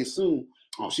automatically assume,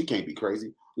 oh, she can't be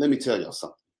crazy. Let me tell y'all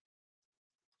something.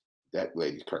 That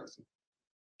lady's crazy.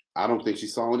 I don't think she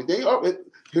saw anything. Oh,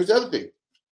 here's the other thing.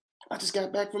 I just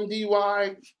got back from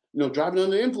DUI, driving under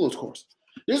the influence course.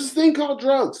 There's this thing called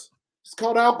drugs. It's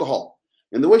called alcohol.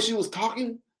 And the way she was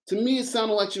talking, to me, it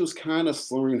sounded like she was kind of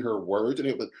slurring her words.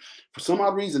 And for some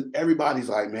odd reason, everybody's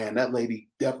like, man, that lady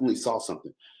definitely saw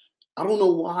something. I don't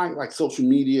know why, like social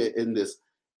media and this,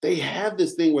 they have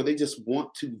this thing where they just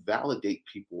want to validate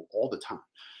people all the time.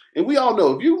 And we all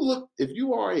know if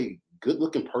you are a good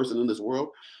looking person in this world,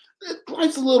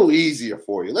 life's a little easier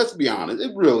for you. Let's be honest.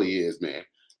 It really is, man.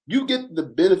 You get the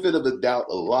benefit of the doubt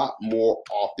a lot more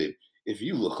often if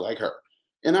you look like her.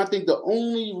 And I think the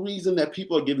only reason that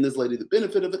people are giving this lady the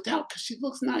benefit of the doubt because she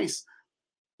looks nice.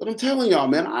 But I'm telling y'all,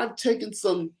 man, I've taken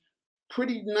some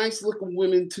pretty nice looking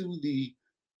women to the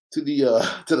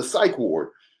psych ward,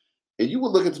 and you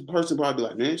would look at the person probably be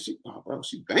like, man,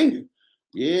 she's banging.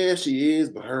 Yeah, she is,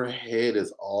 but her head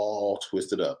is all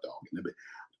twisted up, dog. I'm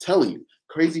telling you,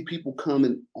 crazy people come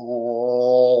in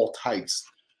all types.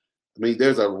 I mean,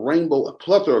 there's a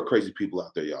plethora of crazy people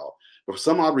out there, y'all. But for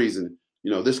some odd reason,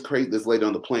 this lady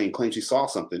on the plane claims she saw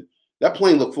something. That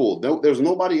plane looked full. There's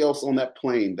nobody else on that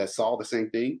plane that saw the same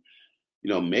thing. I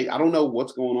don't know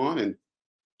what's going on, and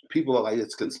people are like,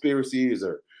 it's conspiracies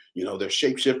or they're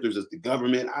shapeshifters. It's the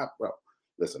government. Bro,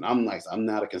 listen, I'm nice. I'm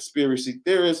not a conspiracy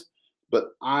theorist, but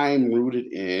I'm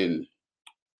rooted in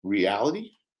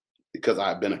reality because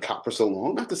I've been a cop for so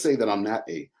long. Not to say that I'm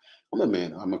a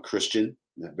man. I'm a Christian.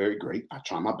 Not very great. I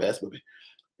try my best,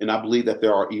 and I believe that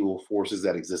there are evil forces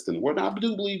that exist in the world. And I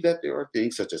do believe that there are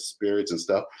things such as spirits and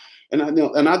stuff. And I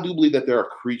do believe that there are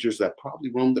creatures that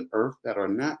probably roam the earth that are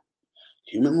not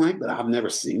human-like, but I've never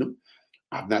seen them.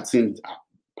 I've not seen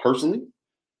personally,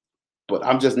 but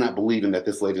I'm just not believing that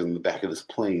this lady in the back of this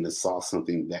plane that saw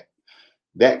something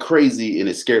that crazy and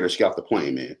it scared her. She got off the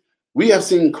plane, man. We have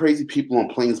seen crazy people on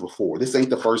planes before. This ain't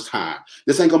the first time.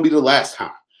 This ain't gonna be the last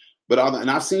time.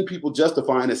 And I've seen people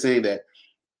justifying it, saying that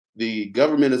the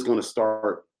government is going to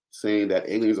start saying that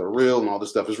aliens are real and all this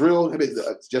stuff is real,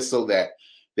 just so that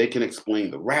they can explain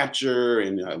the rapture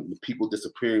and people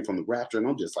disappearing from the rapture. And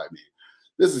I'm just like, man,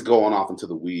 this is going off into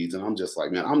the weeds. And I'm just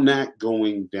like, man, I'm not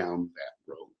going down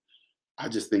that road. I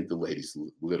just think the lady's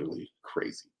literally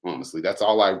crazy. Honestly, that's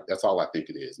all I think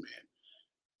it is,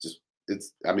 man.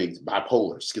 It's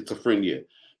bipolar, schizophrenia.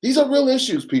 These are real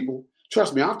issues, people.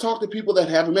 Trust me, I've talked to people that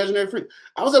have imaginary friends.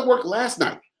 I was at work last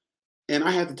night and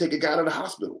I had to take a guy to the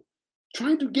hospital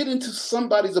trying to get into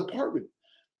somebody's apartment.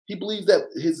 He believes that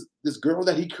this girl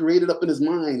that he created up in his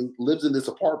mind lives in this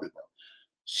apartment.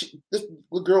 This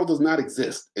girl does not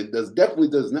exist and definitely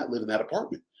does not live in that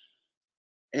apartment.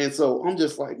 And so I'm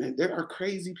just like, man, there are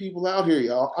crazy people out here,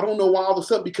 y'all. I don't know why all of a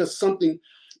sudden, because something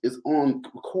is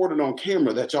recorded on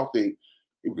camera that y'all think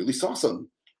you really saw something.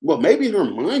 Well, maybe in her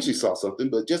mind she saw something,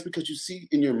 but just because you see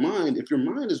in your mind, if your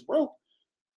mind is broke,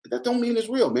 that don't mean it's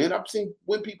real, man. I've seen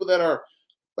people that are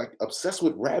like obsessed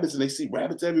with rabbits and they see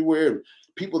rabbits everywhere, and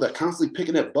people that constantly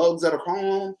picking at bugs that are crawling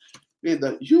on them. Man,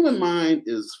 the human mind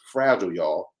is fragile,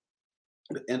 y'all.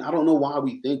 And I don't know why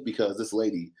we think because this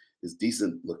lady is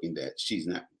decent looking that she's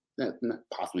not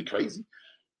possibly crazy.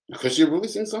 Because she really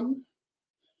seen something?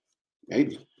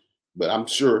 Maybe. But I'm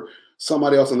sure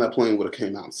somebody else on that plane would have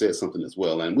came out and said something as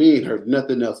well. And we ain't heard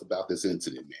nothing else about this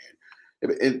incident,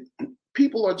 man. And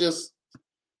people are just,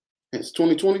 it's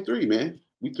 2023, man.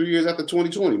 We 3 years after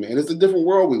 2020, man. It's a different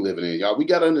world we living in, y'all. We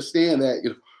got to understand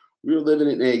that we're living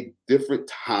in a different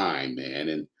time, man.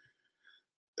 And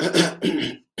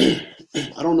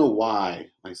I don't know why.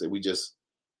 Like I said,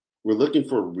 we're looking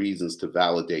for reasons to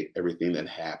validate everything that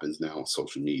happens now on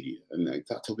social media. And I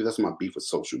tell you, that's my beef with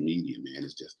social media, man.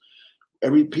 It's just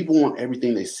people want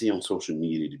everything they see on social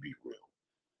media to be real.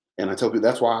 And I tell you,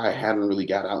 that's why I haven't really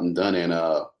got out and done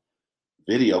a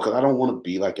video, because I don't want to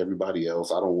be like everybody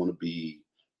else. I don't want to be,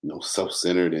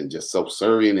 self-centered and just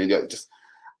self-serving and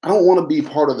I don't want to be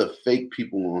part of the fake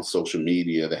people on social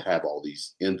media that have all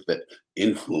these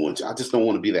influence. I just don't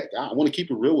want to be that guy. I want to keep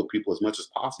it real with people as much as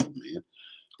possible, man.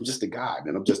 I'm just a guy,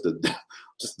 man. I'm just a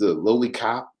lowly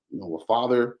cop, a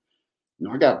father.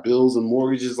 I got bills and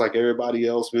mortgages like everybody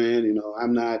else, man.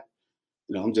 I'm not,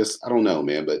 I don't know,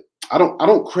 man. But I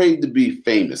don't crave to be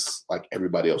famous like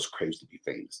everybody else craves to be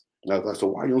famous. So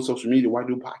why are you on social media? Why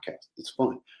do a podcast? It's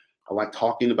fun. I like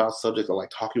talking about subjects. I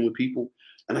like talking with people.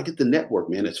 And I get the network,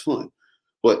 man. It's fun.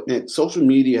 But man, social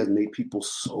media has made people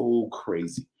so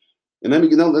crazy. And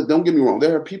don't get me wrong.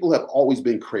 There are people who have always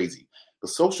been crazy.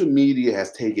 But social media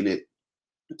has taken it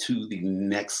to the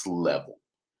next level,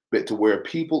 but to where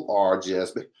people are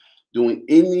just doing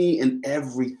any and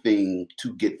everything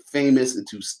to get famous and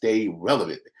to stay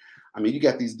relevant. I mean, you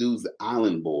got these dudes, the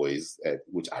Island Boys,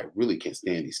 which I really can't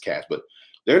stand these cats, but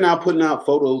they're now putting out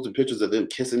photos and pictures of them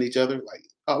kissing each other. Like,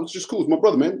 oh, it's just cool. It's my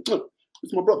brother, man.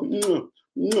 It's my brother.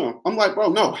 No. I'm like, bro,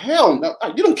 no, hell no.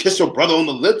 You don't kiss your brother on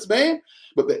the lips, man.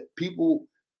 But people,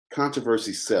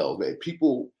 controversy sells, man.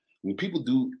 When people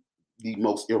do the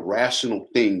most irrational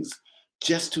things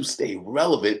just to stay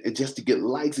relevant and just to get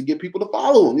likes and get people to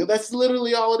follow them, that's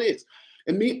literally all it is.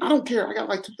 And me, I don't care. I got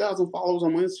like 2,000 followers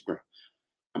on my Instagram.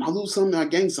 And I lose some, I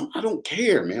gain some. I don't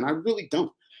care, man. I really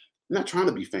don't. I'm not trying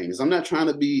to be famous. I'm not trying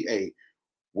to be a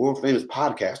world famous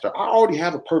podcaster. I already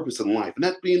have a purpose in life, and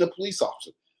that's being a police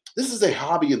officer. This is a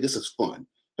hobby and this is fun.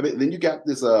 I mean, then you got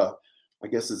this, I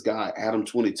guess this guy, Adam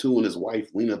 22, and his wife,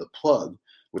 Lena the Plug,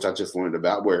 which I just learned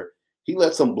about, where he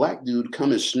let some black dude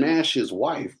come and smash his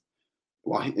wife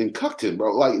and cucked him,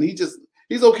 bro. Like,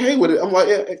 he's okay with it. I'm like,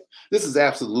 this is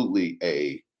absolutely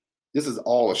this is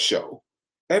all a show.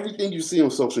 Everything you see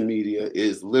on social media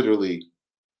is literally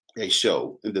a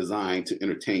show and designed to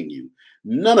entertain you.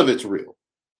 None of it's real.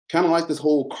 Kind of like this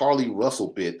whole Carlee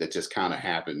Russell bit that just kind of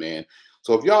happened, man.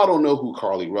 So if y'all don't know who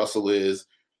Carlee Russell is,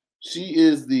 she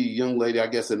is the young lady, I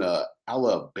guess, in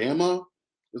Alabama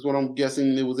is what I'm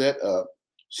guessing it was at.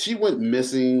 She went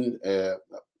missing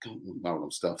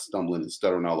I'm stumbling and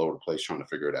stuttering all over the place trying to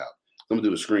figure it out. I'm gonna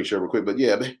do the screen share real quick, but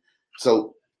yeah.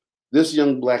 So this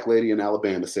young black lady in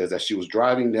Alabama says that she was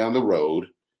driving down the road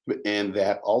and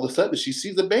that all of a sudden she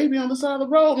sees a baby on the side of the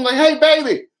road and like, hey,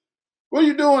 baby, what are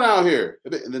you doing out here?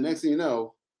 And the next thing you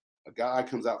know, a guy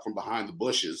comes out from behind the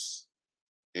bushes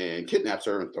and kidnaps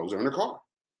her and throws her in her car.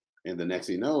 And the next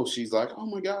thing you know, she's like, oh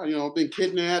my God, I've been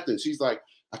kidnapped. And she's like,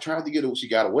 I tried to get her. She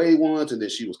got away once and then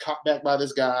she was caught back by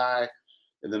this guy.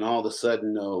 And then all of a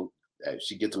sudden,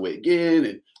 she gets away again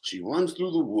and she runs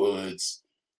through the woods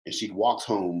and she walks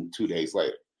home 2 days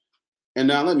later. And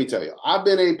now let me tell you, I've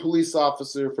been a police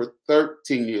officer for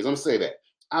 13 years. I'm going to say that.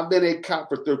 I've been a cop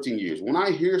for 13 years. When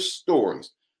I hear stories,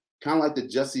 kind of like the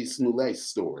Jussie Smollett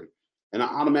story, and I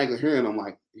automatically hear it, I'm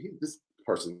like, this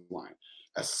person's lying.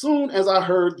 As soon as I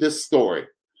heard this story,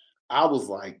 I was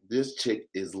like, this chick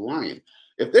is lying.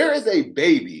 If there is a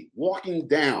baby walking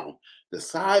down the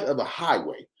side of a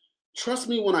highway, trust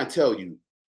me when I tell you,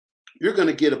 you're going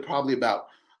to get probably about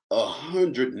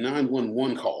 100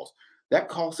 911 calls. That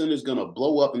call center is going to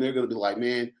blow up and they're going to be like,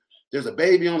 man, there's a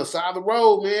baby on the side of the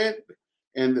road, man.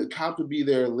 And the cop will be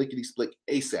there lickety-split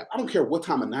ASAP. I don't care what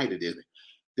time of night it is.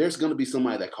 There's going to be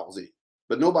somebody that calls in.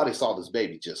 But nobody saw this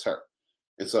baby, just her.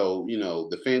 And so,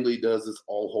 the family does this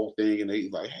whole thing and they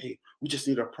like, hey, we just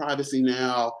need our privacy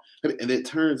now. And it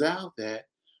turns out that,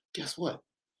 guess what?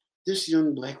 This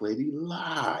young black lady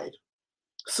lied.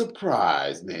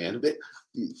 Surprise, man.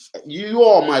 You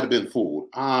all might have been fooled.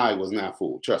 I was not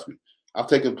fooled. Trust me. I've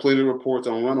taken plenty of reports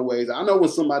on runaways. I know when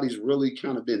somebody's really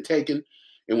kind of been taken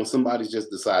and when somebody's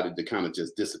just decided to kind of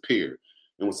just disappear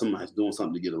and when somebody's doing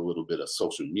something to get a little bit of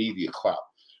social media clout,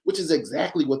 which is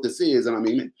exactly what this is. And I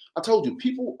mean, I told you,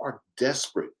 people are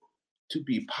desperate to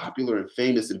be popular and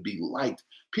famous and be liked.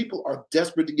 People are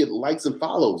desperate to get likes and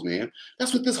follows, man.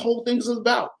 That's what this whole thing is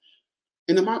about.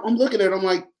 And I'm looking at her, I'm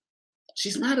like,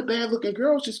 she's not a bad looking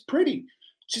girl. She's pretty.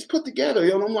 She's put together.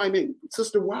 And I'm like, man,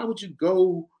 sister, why would you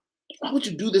do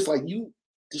this? Like, you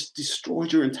just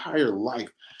destroyed your entire life,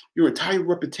 your entire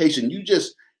reputation. You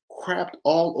just crapped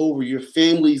all over your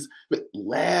family's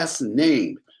last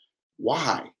name.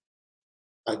 Why?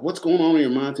 Like, what's going on in your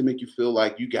mind to make you feel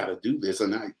like you got to do this?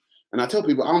 And I tell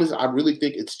people, honestly, I really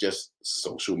think it's just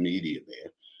social media,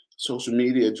 man. Social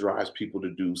media drives people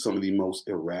to do some of the most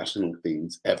irrational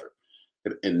things ever.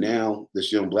 And now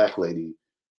this young black lady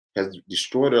has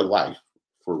destroyed her life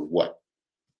for what?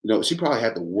 She probably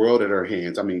had the world at her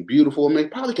hands. I mean, beautiful. I mean,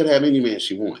 probably could have any man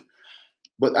she wanted.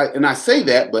 But I say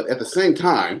that, but at the same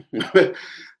time,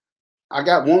 I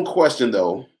got one question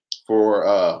though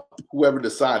for whoever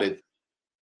decided.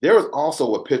 There was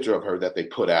also a picture of her that they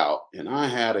put out, and I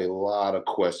had a lot of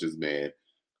questions, man.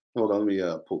 Hold on, let me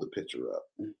pull the picture up.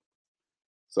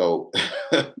 So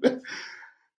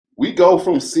we go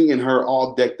from seeing her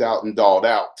all decked out and dolled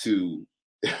out to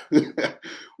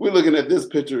we're looking at this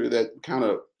picture that kind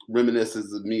of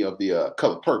reminisces of me of the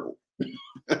color purple.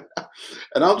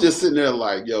 And I'm just sitting there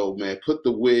like, yo, man, put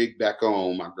the wig back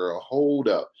on, my girl. Hold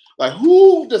up. Like,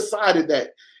 who decided that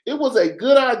it was a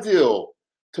good idea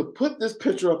to put this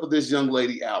picture up of this young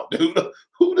lady out, dude?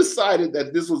 Who decided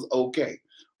that this was okay?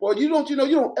 Well, you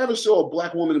don't ever show a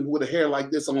black woman with a hair like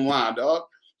this online, dog.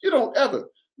 You don't ever.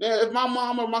 Man, if my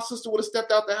mom or my sister would have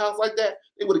stepped out the house like that,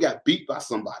 they would have got beat by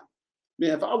somebody.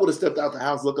 Man, if I would have stepped out the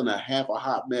house looking a half a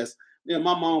hot mess, man,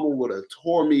 my mama would have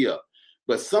tore me up.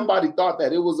 But somebody thought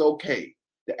that it was okay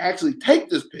to actually take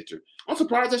this picture. I'm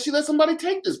surprised that she let somebody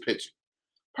take this picture.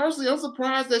 Personally, I'm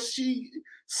surprised that she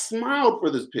smiled for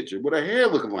this picture with her hair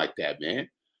looking like that, man.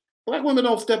 Black women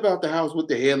don't step out the house with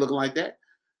their hair looking like that.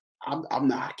 I'm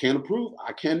not, I can't approve.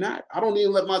 I cannot. I don't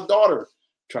even let my daughter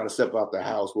try to step out the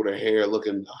house with her hair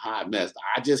looking a hot mess.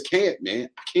 I just can't, man.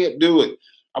 I can't do it.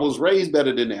 I was raised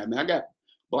better than that, man. I got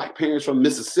black parents from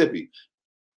Mississippi.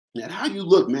 And how you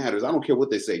look matters. I don't care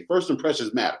what they say. First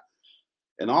impressions matter.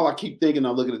 And all I keep thinking,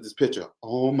 I'm looking at this picture,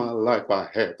 all my life I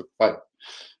had to fight.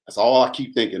 That's all I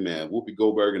keep thinking, man. Whoopi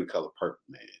Goldberg in the color purple,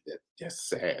 man. That's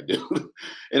sad, dude.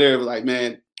 And they're like,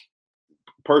 man,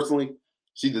 personally,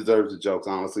 she deserves the jokes,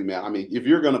 honestly, man. I mean, if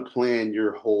you're going to plan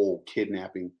your whole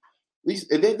kidnapping, at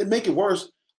least, and then to make it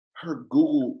worse, her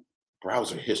Google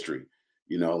browser history,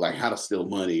 like how to steal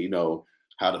money,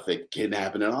 how to fake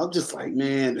kidnapping. And I'm just like,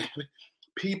 man,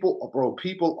 people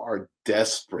are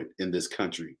desperate in this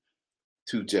country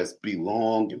to just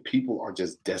belong, and people are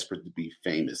just desperate to be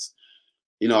famous.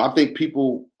 I think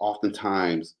people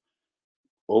oftentimes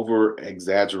over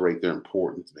exaggerate their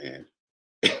importance, man.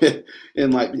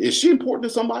 And like, is she important to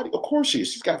somebody? Of course she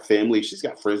is. She's got family. She's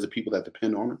got friends and people that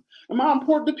depend on her. Am I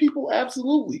important to people?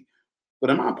 Absolutely.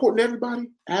 But am I important to everybody?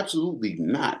 Absolutely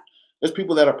not. There's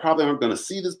people that probably aren't going to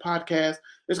see this podcast.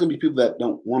 There's going to be people that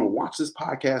don't want to watch this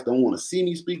podcast, don't want to see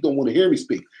me speak, don't want to hear me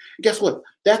speak. And guess what?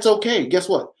 That's okay. Guess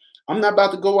what? I'm not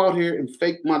about to go out here and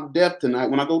fake my death tonight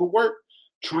when I go to work,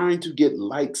 trying to get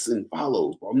likes and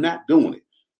follows, bro. I'm not doing it.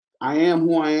 I am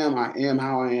who I am. I am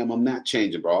how I am. I'm not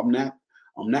changing, bro. I'm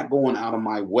not going out of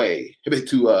my way to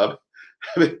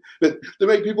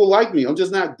make people like me. I'm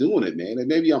just not doing it, man. And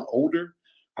maybe I'm older.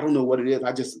 I don't know what it is.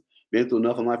 I just been through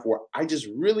enough in life where I just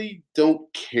really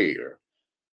don't care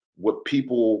what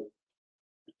people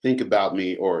think about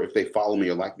me or if they follow me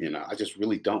or like me or not. I just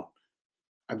really don't.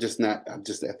 I'm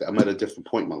at a different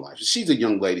point in my life. She's a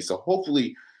young lady, so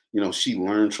hopefully, she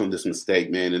learns from this mistake,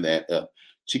 man, and that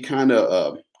she kind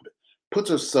of puts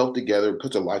herself together,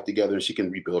 puts her life together, and she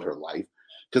can rebuild her life.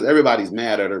 Because everybody's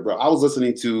mad at her, bro. I was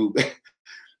listening to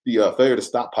the Failure to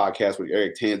Stop podcast with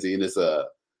Eric Tansey and this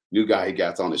new guy he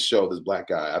got on his show, this black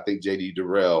guy, I think JD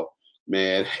Durrell,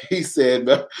 man. He said,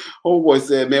 homeboy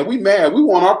said, man, we mad. We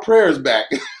want our prayers back.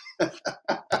 I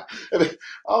was like,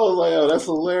 oh, that's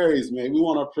hilarious, man. We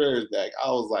want our prayers back. I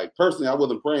was like, personally, I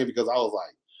wasn't praying because I was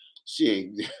like,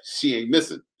 she ain't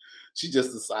missing. She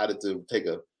just decided to take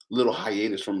a little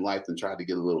hiatus from life and try to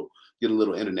get a little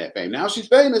internet fame. Now she's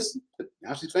famous.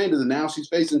 And now she's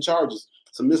facing charges,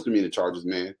 some misdemeanor charges,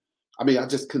 man. I mean, I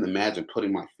just couldn't imagine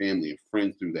putting my family and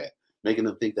friends through that, making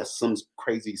them think that some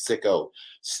crazy sicko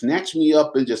snatched me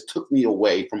up and just took me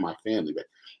away from my family,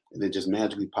 and then just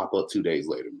magically pop up 2 days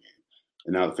later, man.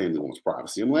 And now the family wants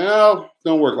privacy. I'm like, well,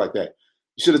 don't work like that.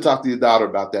 You should have talked to your daughter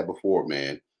about that before,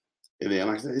 man. And then,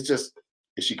 like I said, it's just,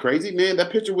 is she crazy, man?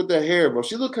 That picture with the hair, bro,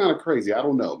 she looked kind of crazy. I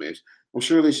don't know, man. I'm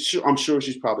sure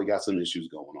she's probably got some issues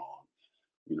going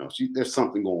on. There's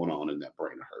something going on in that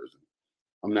brain of hers.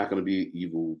 I'm not going to be an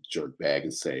evil jerk bag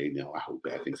and say, I hope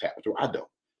bad things happen to her. I don't.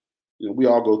 We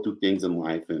all go through things in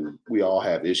life and we all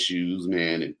have issues,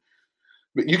 man.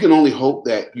 But you can only hope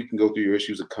that you can go through your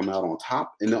issues and come out on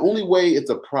top. And the only way it's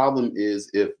a problem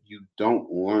is if you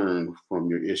don't learn from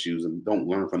your issues and don't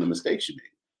learn from the mistakes you made.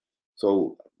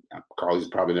 So Carlee's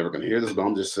probably never going to hear this, but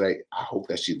I'm just saying, I hope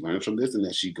that she learns from this and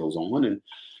that she goes on and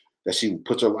that she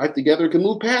puts her life together and can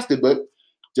move past it. But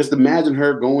just imagine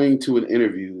her going to an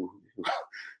interview.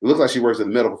 It looks like she works in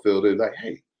the medical field. And like,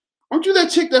 hey, aren't you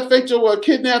that chick that faked your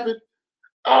kidnapping?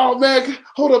 Oh, man,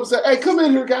 hold up and say, hey, come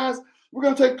in here, guys. We're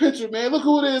going to take pictures, man. Look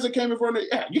who it is that came in front of you.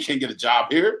 Yeah, you can't get a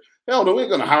job here. Hell no, we ain't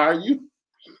going to hire you.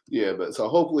 Yeah, but so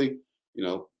hopefully,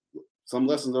 some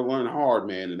lessons are learned hard,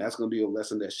 man. And that's going to be a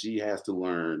lesson that she has to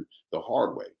learn the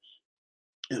hard way.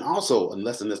 And also a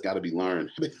lesson that's got to be learned.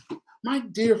 My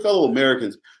dear fellow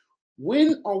Americans,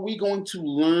 when are we going to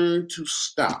learn to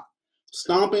stop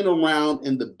stomping around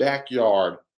in the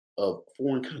backyard of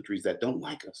foreign countries that don't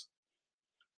like us?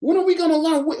 When are we going to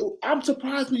learn? I'm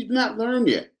surprised we've not learned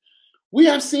yet. We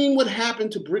have seen what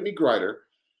happened to Brittany Griner,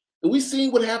 and we've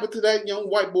seen what happened to that young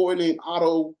white boy named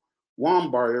Otto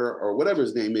Warmbier, or whatever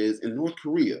his name is, in North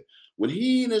Korea. When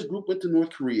he and his group went to North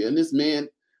Korea, and this man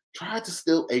tried to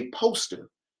steal a poster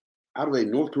out of a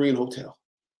North Korean hotel.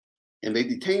 And they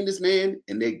detained this man,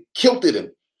 and they kilted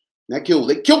him. They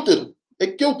kilted him.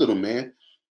 They kilted him, man.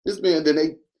 This man, then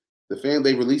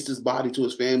they released his body to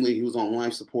his family. He was on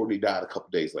life support, and he died a couple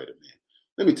days later, man.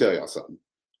 Let me tell y'all something.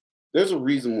 There's a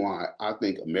reason why I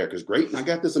think America's great, and I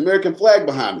got this American flag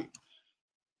behind me.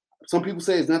 Some people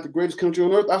say it's not the greatest country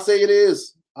on earth. I say it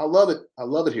is. I love it. I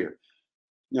love it here.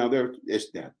 Now, there's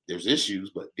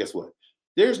issues, but guess what?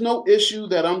 There's no issue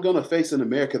that I'm going to face in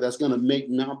America that's going to make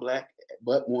my black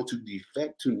butt want to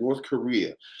defect to North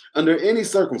Korea under any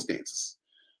circumstances.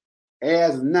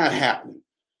 As not happening.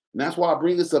 And that's why I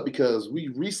bring this up, because we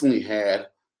recently had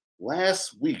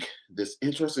last week this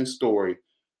interesting story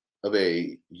of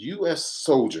a U.S.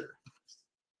 soldier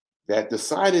that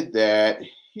decided that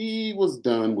he was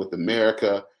done with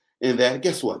America and that,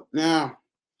 guess what? Now,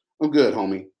 I'm good,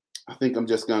 homie. I think I'm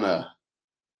just going to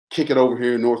kick it over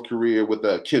here in North Korea with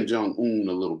Kim Jong-un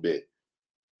a little bit.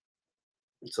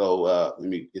 So let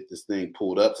me get this thing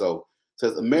pulled up. So it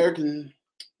says American,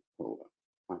 hold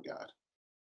on, my God,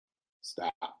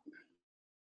 stop.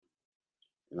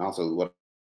 And also what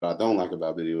I don't like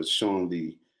about video is showing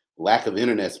the lack of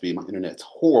internet speed. My internet's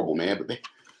horrible, man. But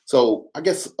so I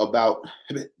guess about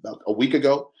a week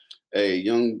ago, a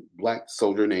young black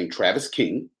soldier named Travis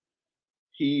King,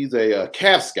 he's a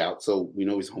Cav Scout, so we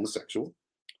know he's homosexual.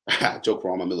 I joke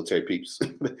for all my military peeps.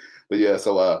 But yeah,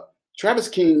 so Travis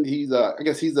King, I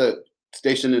guess he's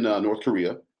stationed in North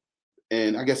Korea.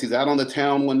 And I guess he's out on the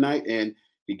town one night and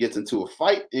he gets into a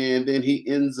fight, and then he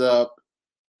ends up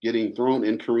getting thrown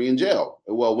in Korean jail.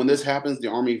 Well, when this happens, the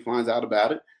army finds out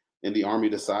about it, and the army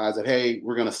decides that, hey,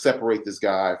 we're going to separate this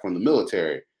guy from the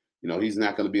military. He's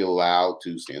not going to be allowed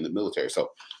to stay in the military. So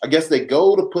I guess they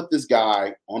go to put this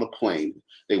guy on a plane.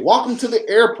 They walk him to the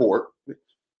airport.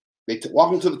 They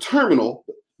walk him to the terminal,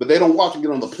 but they don't walk him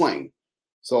get on the plane.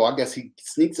 So I guess he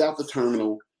sneaks out the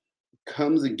terminal,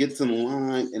 comes and gets in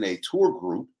line in a tour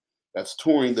group that's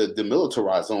touring the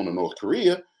demilitarized zone of North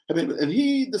Korea. And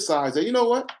he decides that, you know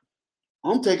what?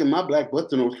 I'm taking my black butt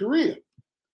to North Korea.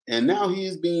 And now he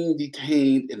is being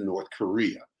detained in North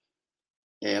Korea.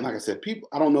 And like I said, people,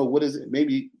 I don't know what is it.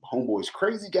 Maybe homeboy's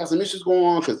crazy, got some issues going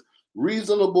on, because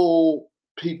reasonable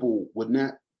people would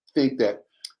not think that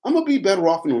I'm going to be better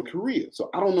off in North Korea. So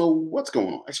I don't know what's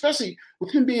going on, especially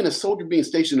with him being a soldier being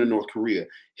stationed in North Korea.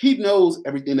 He knows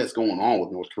everything that's going on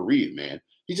with North Korea, man.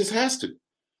 He just has to.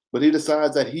 But he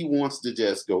decides that he wants to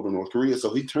just go to North Korea.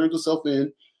 So he turns himself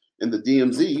in the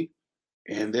DMZ,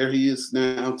 and there he is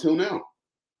now till now.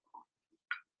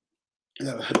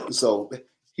 So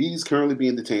he's currently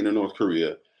being detained in North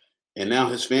Korea. And now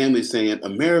his family is saying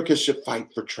America should fight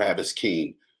for Travis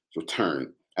King's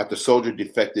return after soldier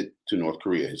defected to North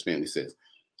Korea, his family says.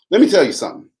 Let me tell you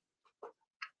something.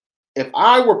 If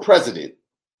I were president,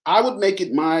 I would make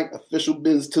it my official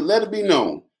business to let it be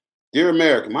known, dear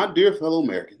America, my dear fellow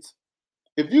Americans,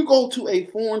 if you go to a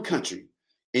foreign country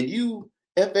and you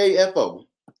FAFO,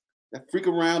 that freak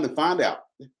around and find out,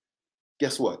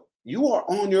 guess what? You are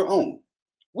on your own.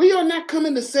 We are not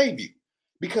coming to save you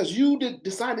because you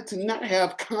decided to not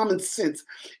have common sense,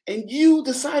 and you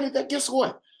decided that, guess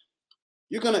what?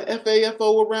 You're going to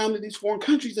FAFO around in these foreign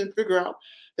countries and figure out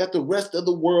that the rest of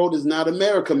the world is not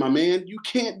America, my man. You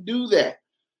can't do that.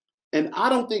 And I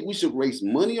don't think we should waste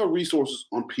money or resources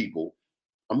on people,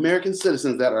 American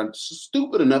citizens, that are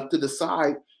stupid enough to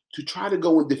decide to try to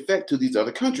go and defect to these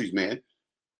other countries, man.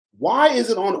 Why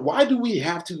do we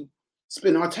have to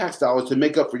spend our tax dollars to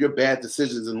make up for your bad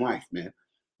decisions in life, man?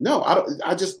 No,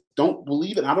 I just don't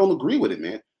believe it. I don't agree with it,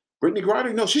 man. Brittany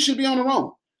Griner, no, she should be on her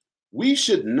own. We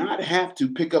should not have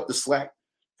to pick up the slack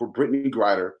for Brittany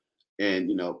Griner,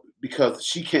 and because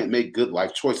she can't make good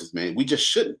life choices, man. We just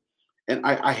shouldn't. And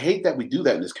I hate that we do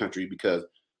that in this country, because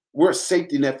we're a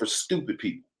safety net for stupid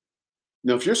people.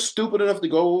 If you're stupid enough to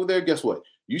go over there, guess what?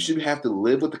 You should have to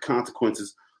live with the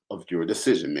consequences of your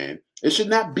decision, man. It should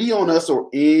not be on us or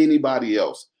anybody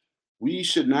else. We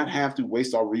should not have to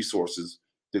waste our resources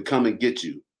to come and get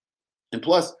you. And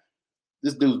plus,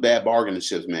 this dude's bad bargaining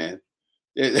chips, man.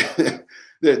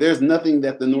 There's nothing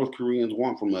that the North Koreans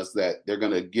want from us that they're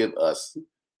going to give us,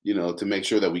 to make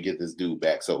sure that we get this dude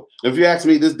back. So if you ask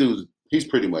me, this dude, he's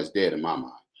pretty much dead in my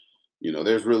mind.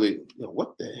 There's really,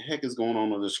 what the heck is going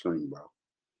on the screen, bro?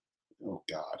 Oh,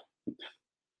 God.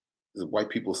 Is it white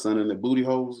people sunning their booty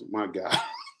holes? My God.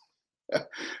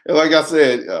 And like I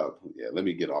said, let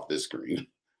me get off this screen.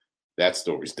 That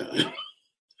story's done.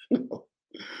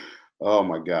 Oh,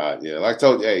 my God. Yeah, like I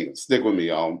told you, hey, stick with me,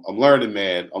 y'all. I'm learning,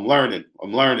 man. I'm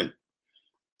learning.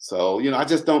 So, I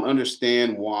just don't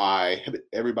understand why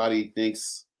everybody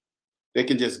thinks they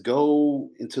can just go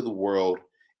into the world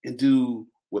and do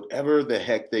whatever the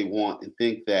heck they want and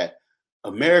think that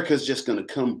America's just going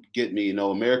to come get me.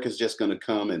 America's just going to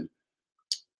come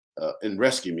and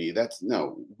rescue me.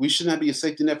 No, we should not be a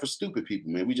safety net for stupid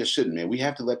people, man. We just shouldn't, man. We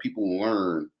have to let people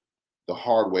learn the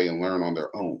hard way and learn on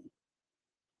their own.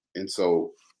 And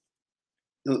so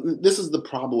this is the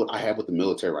problem I have with the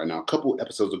military right now. A couple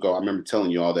episodes ago, I remember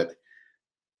telling you all that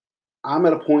I'm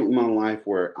at a point in my life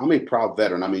where I'm a proud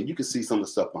veteran. I mean, you can see some of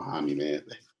the stuff behind me, man.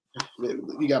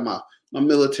 You got my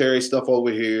military stuff over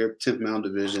here, 10th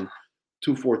Mountain Division,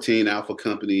 214 Alpha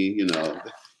Company,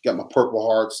 got my Purple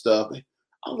Heart stuff.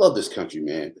 I love this country,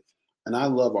 man. And I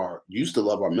used to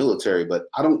love our military, but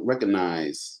I don't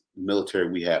recognize the military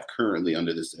we have currently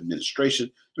under this administration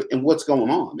and what's going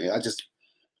on, man.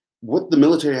 What the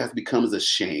military has become is a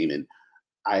shame. And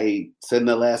I said in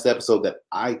the last episode that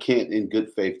I can't in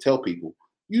good faith tell people,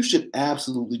 you should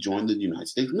absolutely join the United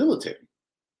States military.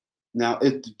 Now,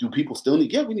 do people still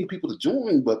need? Yeah, we need people to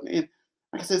join, but man,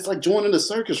 like I said, it's like joining the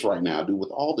circus right now, dude,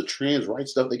 with all the trans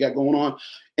rights stuff they got going on.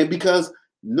 And because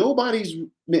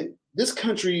this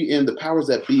country and the powers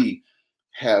that be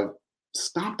have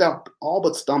stomped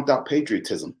out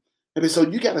patriotism. I mean, so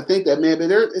you got to think that, man,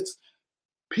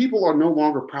 people are no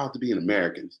longer proud to be an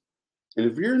Americans. And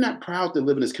if you're not proud to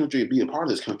live in this country and be a part of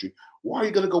this country, why are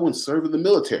you going to go and serve in the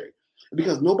military?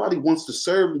 Because nobody wants to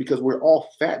serve, because we're all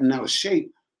fat and out of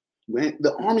shape. Man,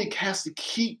 the Army has to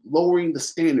keep lowering the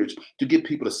standards to get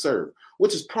people to serve,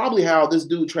 which is probably how this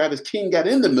dude, Travis King, got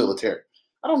in the military.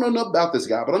 I don't know enough about this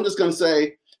guy, but I'm just going to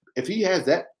say, if he has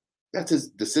that's his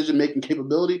decision-making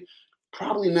capability,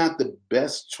 probably not the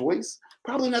best choice,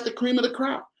 probably not the cream of the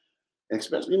crop. And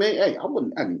especially, man, hey,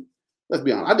 let's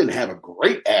be honest, I didn't have a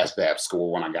great ASVAB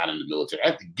score when I got in the military. I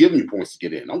had to give me points to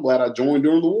get in. I'm glad I joined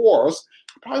during the wars.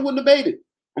 I probably wouldn't have made it.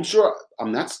 I'm sure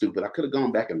I'm not stupid. I could have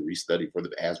gone back and restudied for the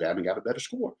ASVAB and got a better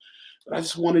score. But I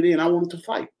just wanted in. I wanted to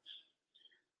fight.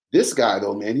 This guy,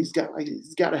 though, man, he's got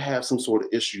to have some sort of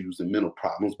issues and mental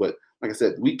problems. But like I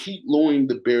said, we keep lowering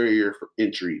the barrier for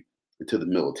entry into the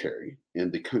military,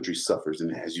 and the country suffers.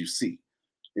 And as you see,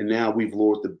 and now we've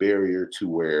lowered the barrier to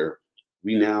where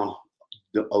we now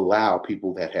allow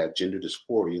people that have gender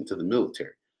dysphoria into the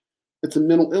military. It's a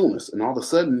mental illness, and all of a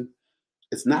sudden,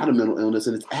 it's not a mental illness,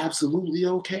 and it's absolutely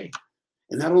okay.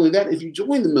 And not only that, if you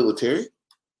join the military,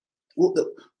 well,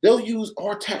 they'll use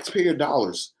our taxpayer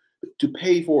dollars to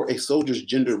pay for a soldier's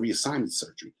gender reassignment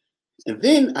surgery. And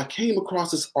then I came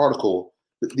across this article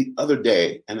the other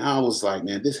day, and I was like,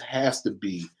 man, this has to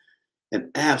be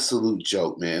an absolute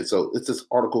joke, man. So it's this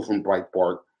article from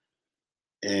Breitbart,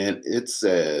 and it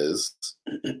says,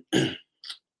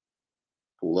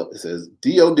 pull up, it says,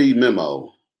 DOD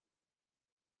memo.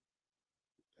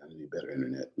 I need better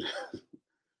internet.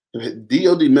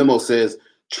 DOD memo says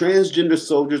transgender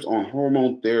soldiers on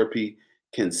hormone therapy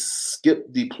can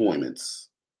skip deployments.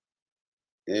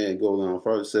 And go down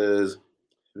further, it says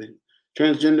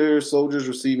transgender soldiers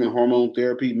receiving hormone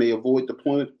therapy may avoid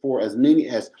deployment for as many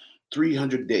as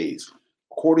 300 days,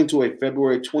 according to a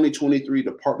February 2023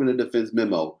 Department of Defense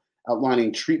memo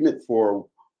outlining treatment for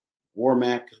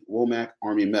Womack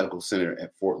Army Medical Center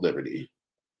at Fort Liberty.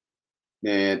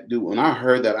 Man, dude, when I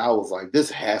heard that, I was like, this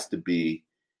has to be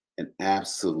an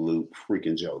absolute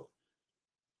freaking joke.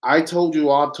 I've told you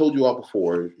all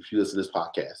before, if you listen to this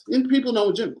podcast, and people know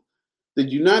in general, the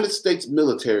United States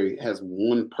military has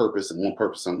one purpose and one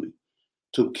purpose only: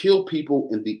 to kill people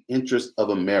in the interest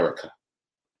of America.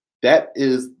 That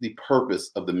is the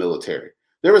purpose of the military.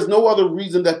 There is no other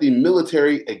reason that the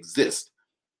military exists.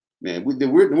 Man,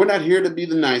 we're not here to be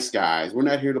the nice guys. We're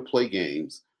not here to play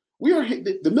games.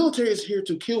 The military is here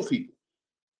to kill people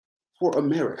for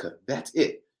America. That's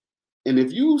it. And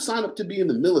if you sign up to be in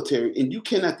the military and you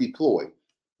cannot deploy,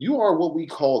 you are what we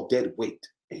call dead weight.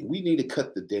 And we need to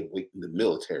cut the dead weight in the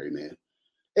military, man.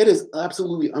 It is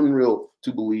absolutely unreal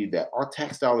to believe that our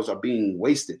tax dollars are being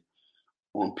wasted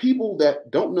on people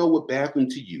that don't know what bathroom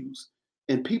to use,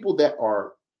 and people that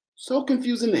are so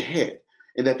confused in the head,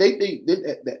 and that they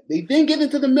then get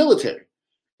into the military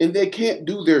and they can't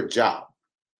do their job.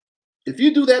 If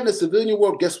you do that in the civilian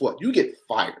world, guess what? You get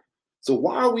fired. So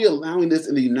why are we allowing this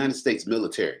in the United States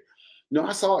military? You know,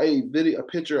 I saw a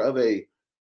picture of a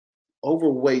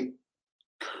overweight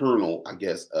colonel, I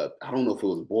guess. I don't know if it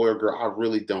was a boy or girl. I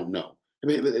really don't know. I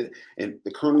mean, and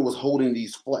the colonel was holding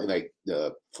these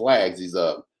flags, these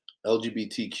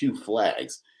LGBTQ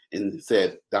flags, and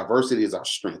said, diversity is our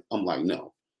strength. I'm like,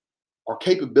 no. Our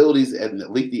capabilities and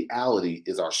lethality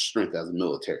is our strength as a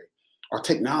military. Our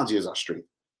technology is our strength.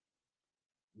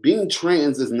 Being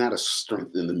trans is not a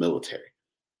strength in the military.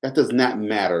 That does not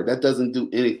matter. That doesn't do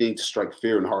anything to strike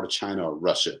fear in the heart of China or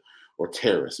Russia or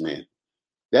terrorists, man.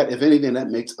 That, if anything, that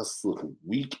makes us look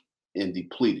weak and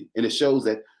depleted. And it shows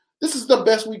that this is the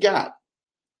best we got.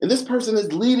 And this person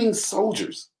is leading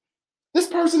soldiers. This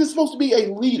person is supposed to be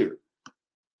a leader.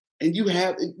 And you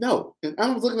have, no. And I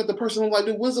was looking at the person, I'm like,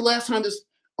 dude, when's the last time this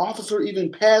officer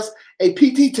even passed a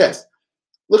PT test?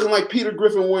 Looking like Peter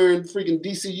Griffin wearing freaking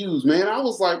DCUs, man. I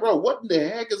was like, bro, what the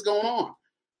heck is going on?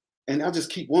 And I just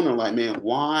keep wondering, like, man,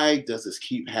 why does this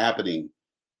keep happening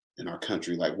in our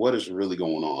country? Like, what is really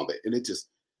going on? And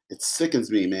it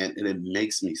sickens me, man. And it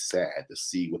makes me sad to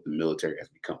see what the military has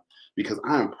become, because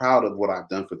I am proud of what I've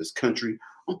done for this country.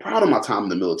 I'm proud of my time in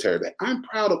the military. But I'm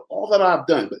proud of all that I've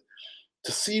done. But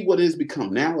to see what it has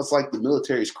become now, it's like the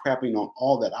military is crapping on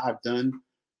all that I've done.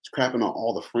 It's crapping on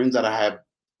all the friends that I have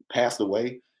passed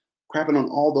away, crapping on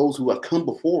all those who have come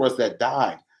before us that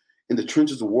died in the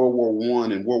trenches of World War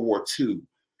I and World War II,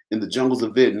 in the jungles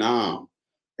of Vietnam,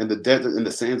 in the desert, in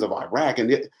the sands of Iraq. And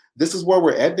this is where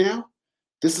we're at now.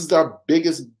 This is our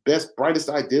biggest, best, brightest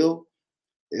ideal,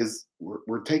 is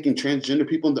we're taking transgender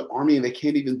people in the army and they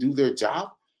can't even do their job.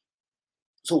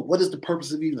 So what is the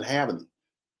purpose of even having them?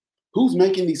 Who's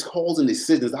making these calls and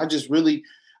decisions? I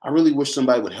really wish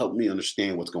somebody would help me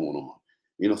understand what's going on.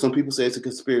 You know, some people say it's a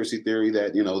conspiracy theory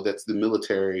that, you know, that's the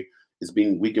military is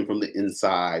being weakened from the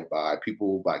inside by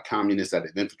communists that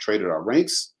have infiltrated our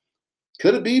ranks.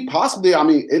 Could it be? Possibly. I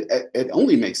mean, it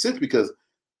only makes sense because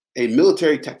a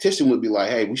military tactician would be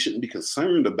like, hey, we shouldn't be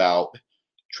concerned about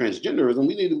transgenderism.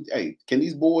 We need to, hey, can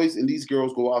these boys and these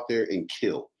girls go out there and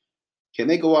kill? Can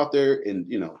they go out there and,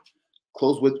 you know,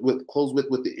 close with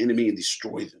the enemy and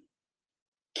destroy them?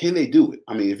 Can they do it?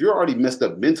 I mean, if you're already messed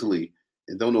up mentally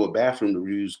and don't know what bathroom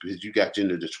to use because you got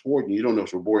gender dysphoria and you don't know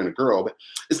if you're a boy and a girl. But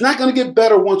it's not going to get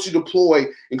better once you deploy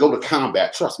and go to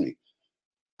combat. Trust me.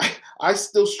 I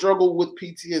still struggle with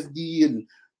PTSD and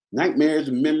nightmares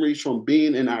and memories from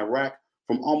being in Iraq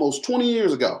from almost 20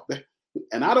 years ago.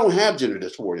 And I don't have gender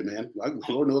dysphoria, man.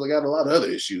 Lord knows I got a lot of other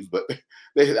issues, but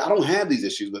I don't have these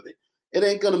issues. But it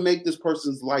ain't going to make this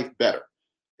person's life better.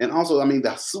 And also, I mean,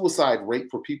 the suicide rate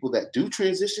for people that do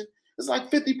transition is like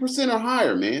 50% or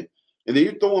higher, man. And then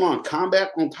you're throwing on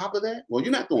combat on top of that. Well,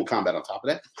 you're not throwing combat on top of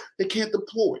that. They can't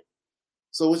deploy.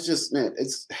 So it's just, man,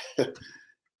 it's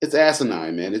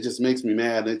asinine, man. It just makes me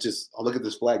mad. I look at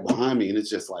this flag behind me and it's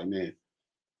just like, man,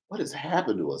 what has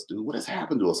happened to us, dude? What has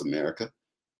happened to us, America?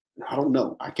 I don't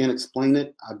know. I can't explain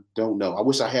it. I don't know. I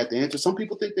wish I had the answer. Some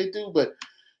people think they do, but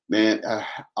man,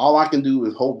 all I can do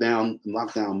is hold down and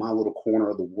lock down my little corner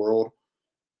of the world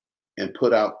and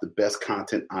put out the best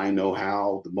content I know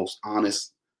how, the most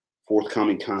honest,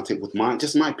 forthcoming content with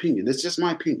just my opinion. It's just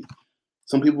my opinion.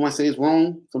 Some people might say it's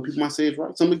wrong. Some people might say it's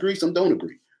right. Some agree, some don't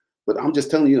agree. But I'm just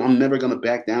telling you, I'm never going to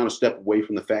back down or step away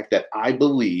from the fact that I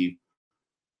believe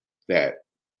that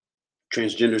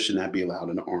transgender should not be allowed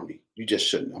in the Army. You just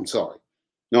shouldn't. I'm sorry.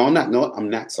 No, I'm not. No, I'm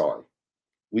not sorry.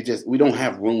 We don't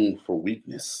have room for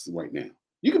weakness right now.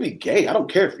 You can be gay. I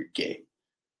don't care if you're gay.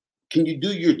 Can you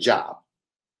do your job?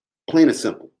 Plain and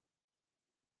simple.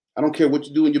 I don't care what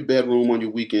you do in your bedroom on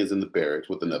your weekends in the barracks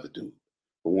with another dude.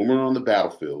 But when we're on the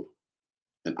battlefield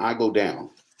and I go down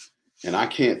and I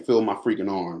can't feel my freaking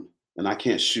arm and I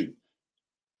can't shoot,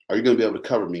 are you going to be able to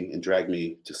cover me and drag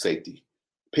me to safety?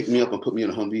 Pick me up and put me in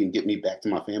a Humvee and get me back to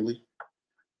my family?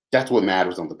 That's what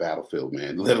matters on the battlefield,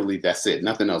 man. Literally, that's it.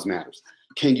 Nothing else matters.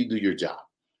 Can you do your job?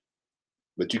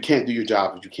 But you can't do your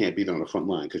job if you can't be there on the front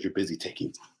line because you're busy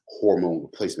taking hormone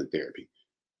replacement therapy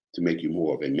to make you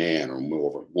more of a man or more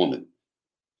of a woman.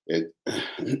 It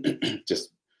just,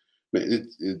 man,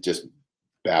 it just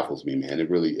baffles me, man. It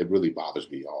really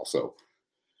bothers me also.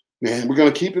 Man, we're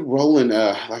gonna keep it rolling.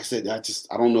 Like I said,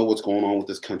 I don't know what's going on with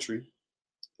this country.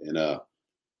 And I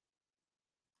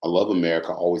love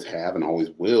America, always have and always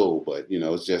will, but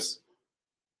it's just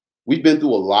we've been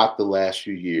through a lot the last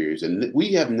few years, and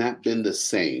we have not been the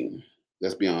same,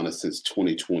 let's be honest, since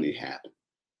 2020 happened.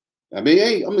 I mean,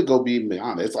 hey, I'm gonna be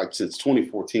honest. It's like since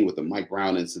 2014 with the Mike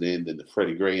Brown incident and the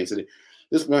Freddie Gray incident.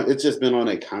 It's just been on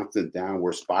a constant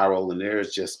downward spiral, and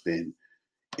there's just been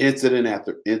incident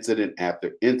after incident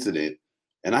after incident.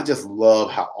 And I just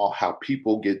love how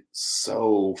people get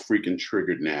so freaking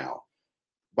triggered now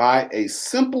by a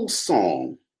simple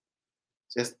song,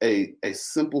 just a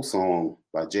simple song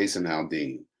by Jason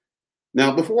Alden.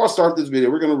 Now, before I start this video,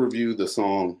 we're going to review the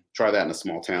song "Try That in a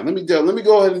Small Town." Let me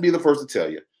go ahead and be the first to tell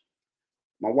you.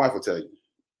 My wife will tell you,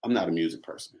 I'm not a music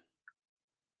person.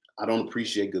 I don't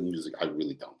appreciate good music. I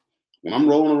really don't. When I'm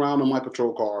rolling around in my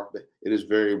patrol car, it is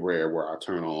very rare where I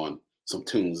turn on some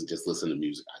tunes and just listen to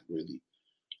music.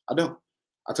 I don't.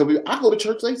 I tell people, I go to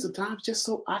church late sometimes just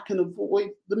so I can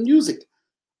avoid the music.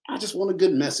 I just want a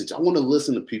good message. I want to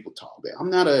listen to people talk.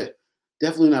 I'm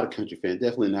definitely not a country fan,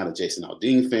 definitely not a Jason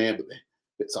Alden fan.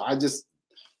 But so I just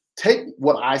take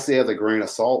what I say as a grain of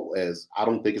salt, as I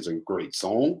don't think it's a great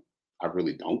song. I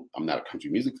really don't. I'm not a country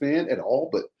music fan at all,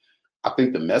 but I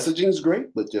think the messaging is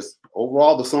great. But just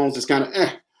overall, the song's just kind of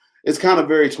It's kind of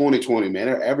very 2020, man.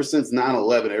 Ever since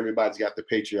 9/11, everybody's got the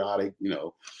patriotic,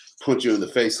 punch you in the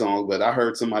face song. But I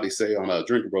heard somebody say on a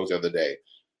Drinking Bros the other day,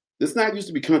 this not used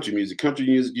to be country music. Country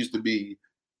music used to be,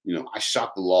 I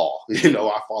shot the law.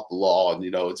 I fought the law, and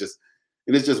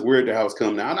it's just weird to how it's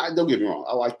come now. And don't get me wrong,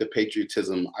 I like the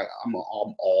patriotism. I'm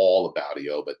all about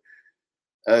it, but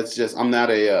it's just I'm not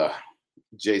a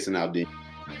Jason Alden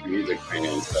music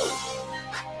fan. So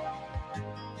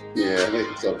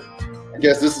yeah, so I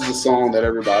guess this is a song that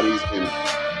everybody's been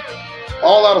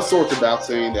all out of sorts about,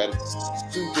 saying that it's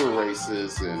super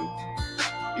racist and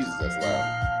Jesus, that's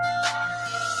loud.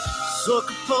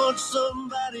 Sucker punch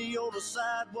somebody on the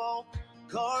sidewalk,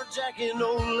 carjacking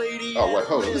old lady. Oh wait,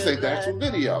 hold on. This ain't the actual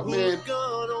video, man.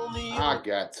 I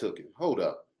got taken. Hold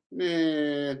up,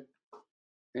 man.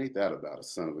 Ain't that about a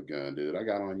son of a gun, dude? I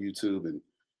got on YouTube and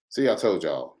see, I told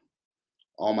y'all,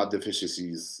 all my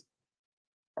deficiencies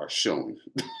are showing.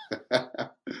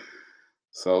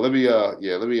 So let me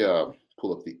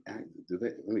pull up the.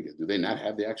 Do they not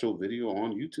have the actual video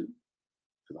on YouTube?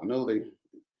 Because I know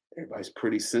everybody's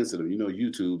pretty sensitive.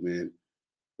 YouTube, man,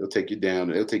 they'll take you down.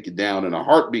 They'll take you down in a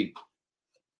heartbeat.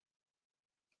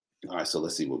 All right, so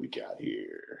let's see what we got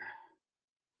here.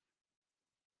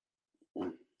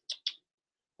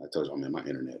 I told y'all, man, my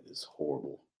internet is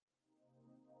horrible.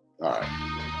 All right.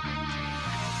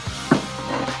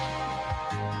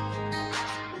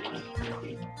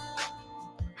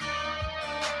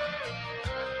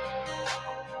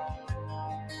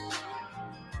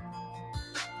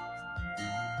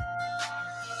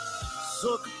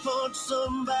 Sucker punch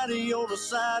somebody on the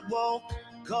sidewalk,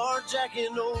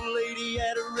 carjacking old lady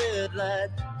at a red light,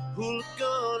 pull a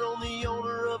gun on the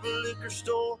owner of a liquor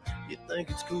store. You think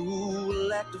it's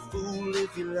cool, act a fool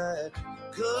if you like.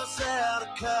 Cuss out a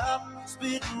cop,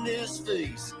 spit in his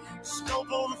face,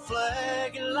 stomp on the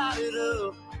flag and light it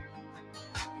up.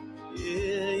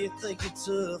 Yeah, you think it's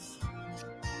tough.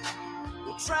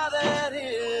 Well, try that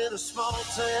in a small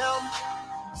town.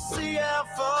 See how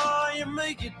far you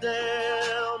make it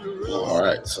down the road. All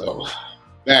right, so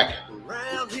back.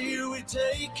 Around here we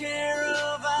take care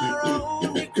of our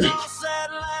own. You cross that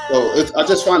So line. I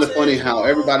just find it funny how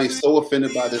everybody's so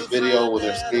offended by this video when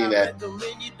they're saying that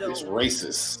it's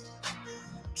racist.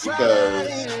 Because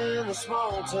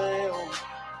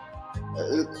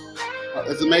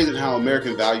it's amazing how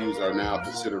American values are now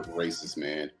considered racist,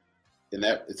 man. And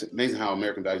that it's amazing how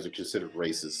American values are considered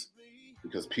racist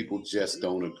because people just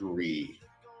don't agree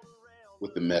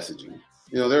with the messaging.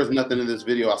 You know, there's nothing in this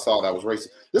video I saw that was racist.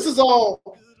 This is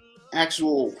all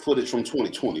actual footage from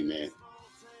 2020, man.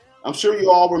 I'm sure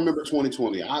you all remember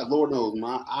 2020. Lord knows,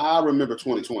 I remember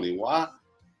 2020. Why?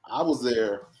 I was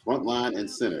there, front line and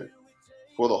center,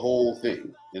 for the whole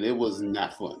thing, and it was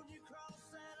not fun.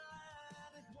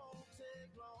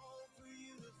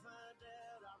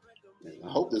 And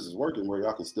I hope this is working where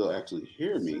y'all can still actually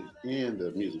hear me in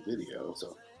the music video.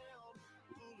 So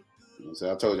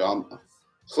I told you I'm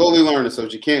slowly learning. So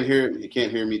if you can't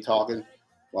hear me talking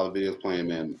while the video's playing,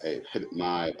 man, hey,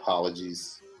 my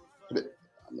apologies. I'm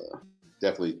gonna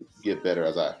definitely get better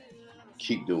as I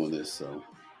keep doing this. So.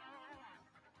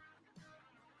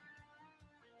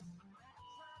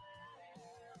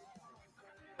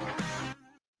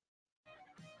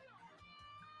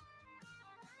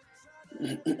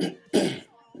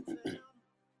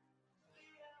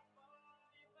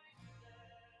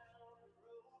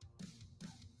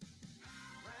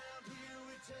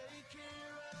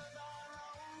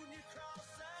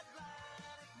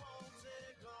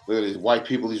 Look at these white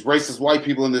people, these racist white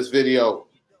people in this video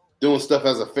doing stuff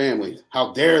as a family.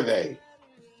 How dare they?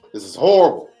 This is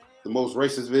horrible. The most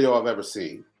racist video I've ever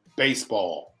seen.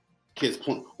 Baseball.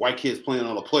 White kids playing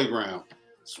on a playground.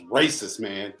 It's racist,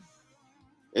 man.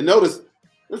 And notice,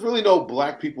 there's really no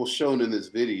black people shown in this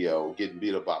video getting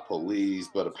beat up by police,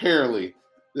 but apparently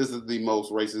this is the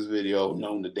most racist video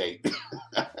known to date.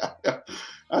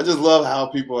 I just love how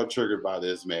people are triggered by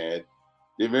this, man.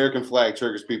 The American flag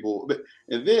triggers people.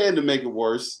 And then to make it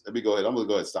worse, let me go ahead. I'm going to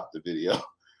go ahead and stop the video.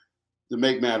 To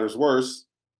make matters worse.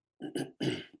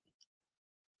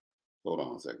 Hold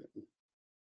on a second.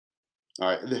 All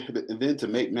right. And then to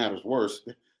make matters worse,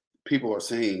 people are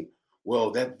saying,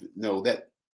 well, that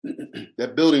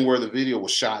building where the video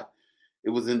was shot,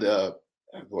 it was there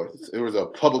was a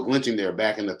public lynching there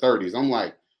back in the 30s. I'm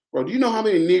like, bro, do you know how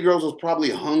many Negroes was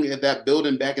probably hung at that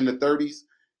building back in the 30s?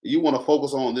 You want to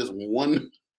focus on this one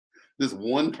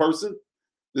person,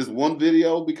 this one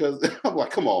video? Because I'm like,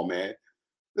 come on, man.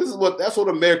 That's what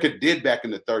America did back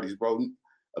in the 30s, bro.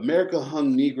 America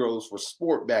hung Negroes for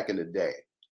sport back in the day.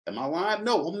 Am I lying?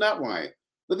 No, I'm not lying.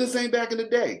 But this ain't back in the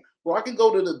day. Bro, I can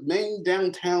go to the main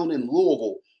downtown in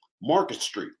Louisville, Market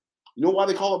Street. You know why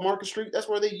they call it Market Street? That's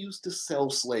where they used to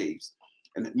sell slaves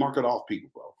and market off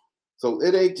people, bro. So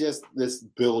it ain't just this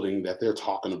building that they're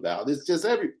talking about. It's just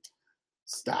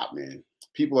Stop, man.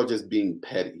 People are just being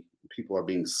petty. People are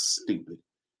being stupid.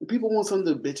 And people want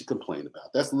something to bitch and complain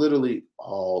about. That's literally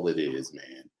all it is,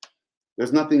 man.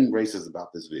 There's nothing racist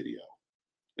about this video.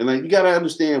 And like, you got to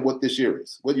understand what this year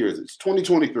is. What year is it? It's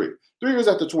 2023. 3 years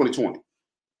after 2020.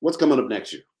 What's coming up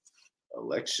next year?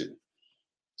 Election.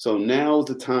 So now's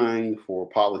the time for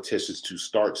politicians to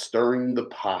start stirring the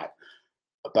pot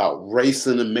about race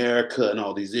in America and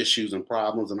all these issues and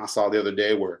problems. And I saw the other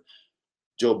day where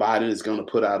Joe Biden is going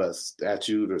to put out a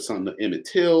statute or something to Emmett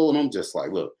Till. And I'm just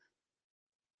like, look,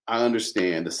 I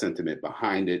understand the sentiment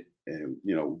behind it and,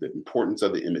 you know, the importance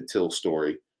of the Emmett Till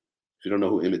story. If you don't know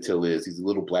who Emmett Till is, he's a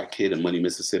little black kid in Money,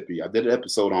 Mississippi. I did an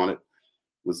episode on it.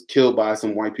 Was killed by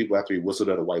some white people after he whistled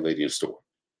at a white lady in a store.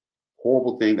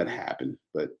 Horrible thing that happened,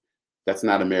 but that's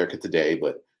not America today.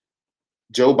 But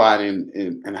Joe Biden,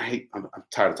 and I'm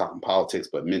tired of talking politics,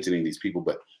 but mentioning these people,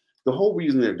 but the whole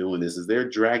reason they're doing this is they're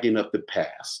dragging up the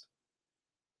past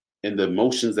and the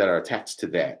emotions that are attached to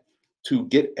that to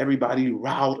get everybody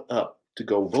riled up to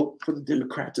go vote for the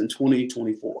Democrats in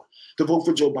 2024, to vote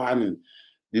for Joe Biden,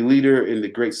 the leader and the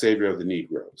great savior of the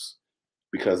Negroes,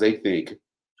 because they think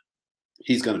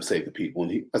he's going to save the people.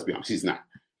 And let's be honest, he's not.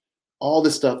 All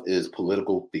this stuff is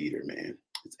political theater, man.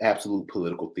 It's absolute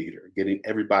political theater, getting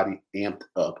everybody amped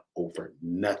up over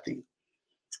nothing.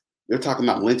 They're talking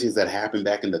about lynchings that happened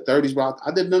back in the 30s, bro.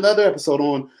 I did another episode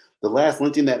on The last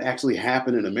lynching that actually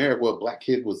happened in America, where a black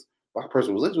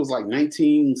person was lynched, was like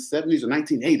 1970s or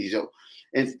 1980s, yo.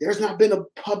 And there's not been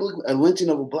a lynching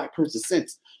of a black person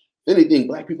since. If anything,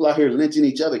 black people out here lynching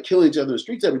each other, killing each other in the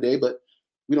streets every day, but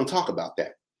we don't talk about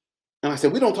that. And I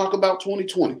said, we don't talk about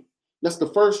 2020. That's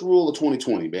the first rule of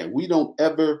 2020, man. We don't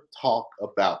ever talk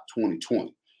about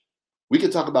 2020. We can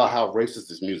talk about how racist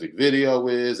this music video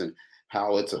is and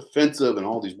how it's offensive and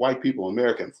all these white people,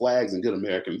 American flags and good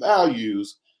American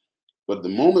values. But the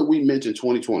moment we mention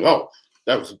 2020,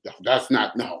 that's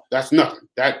nothing.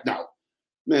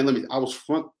 Man, I was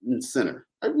front and center.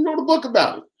 I wrote a book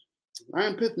about it.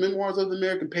 Iron Pitt, Memoirs of the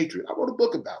American Patriot. I wrote a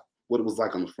book about what it was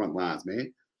like on the front lines,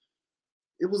 man.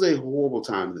 It was a horrible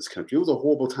time in this country. It was a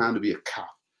horrible time to be a cop.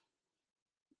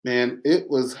 Man, it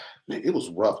was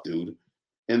rough, dude.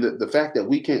 And the fact that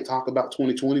we can't talk about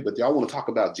 2020, but y'all want to talk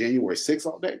about January 6th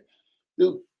all day,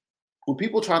 dude. When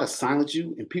people try to silence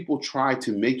you and people try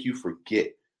to make you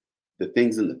forget the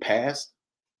things in the past,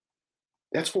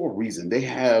 that's for a reason. They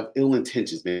have ill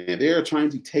intentions, man. They're trying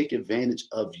to take advantage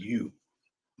of you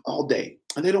all day.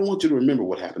 And they don't want you to remember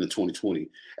what happened in 2020.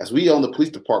 As we on the police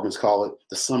departments call it,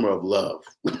 the summer of love.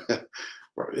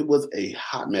 Bro, it was a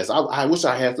hot mess. I wish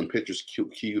I had some pictures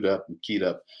keyed up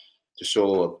to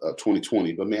show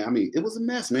 2020. But man, I mean, it was a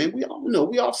mess, man. We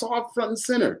all saw it front and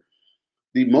center.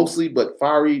 The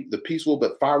peaceful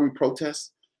but fiery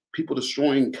protests, people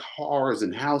destroying cars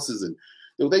and houses, and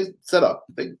they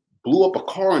blew up a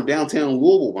car in downtown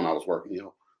Louisville when I was working,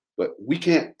 But we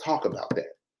can't talk about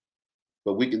that.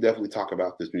 But we can definitely talk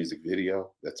about this music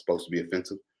video that's supposed to be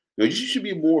offensive. You should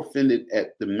be more offended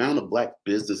at the amount of black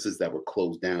businesses that were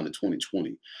closed down in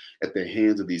 2020 at the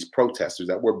hands of these protesters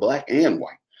that were black and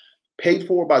white, paid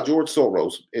for by George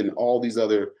Soros and all these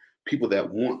other people that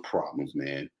want problems,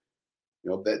 man.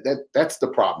 That's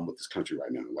the problem with this country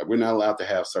right now. Like, we're not allowed to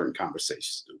have certain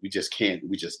conversations. We just can't.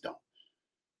 We just don't.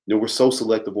 We're so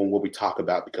selective on what we talk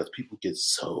about because people get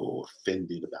so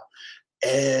offended about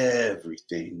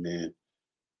everything, man.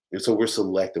 And so we're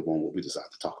selective on what we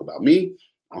decide to talk about. Me,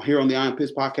 here on the Iron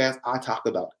Pitts podcast, I talk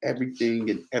about everything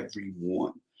and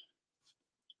everyone.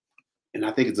 And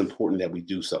I think it's important that we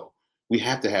do so. We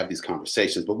have to have these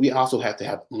conversations, but we also have to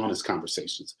have honest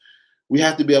conversations. We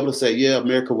have to be able to say, yeah,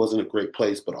 America wasn't a great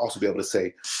place, but also be able to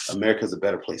say America's a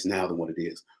better place now than what it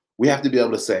is. We have to be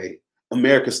able to say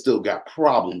America's still got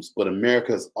problems, but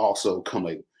America's also come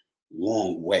a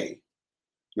long way.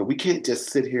 We can't just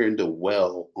sit here and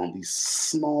dwell on these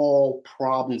small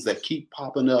problems that keep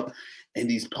popping up, and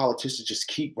these politicians just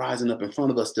keep rising up in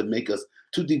front of us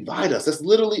to divide us. That's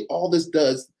literally all this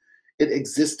does. It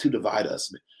exists to divide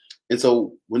us. And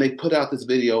so when they put out this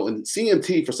video, and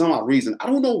CMT, for some odd reason, I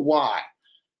don't know why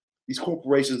these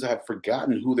corporations have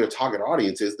forgotten who their target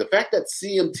audience is. The fact that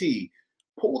CMT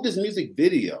pulled this music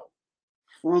video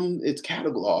from its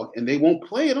catalog and they won't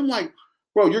play it, I'm like,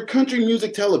 bro, you're country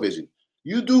music television.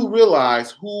 You do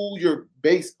realize who your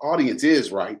base audience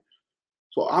is, right?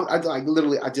 So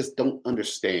I just don't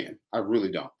understand. I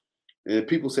really don't. And if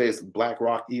people say it's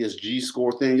BlackRock ESG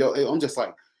score thing, I'm just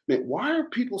like, man, why are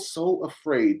people so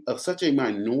afraid of such a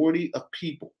minority of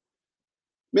people?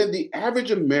 Man, the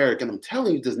average American, I'm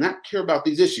telling you, does not care about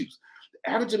these issues. The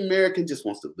average American just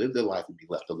wants to live their life and be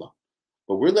left alone.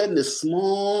 But we're letting this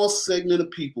small segment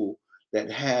of people that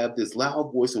have this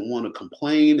loud voice and want to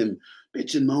complain and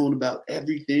bitch and moan about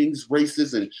everything's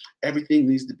racist and everything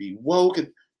needs to be woke. And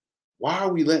why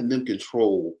are we letting them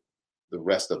control the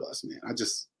rest of us, man?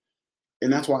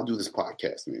 And that's why I do this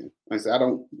podcast, man. Like I said,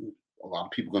 a lot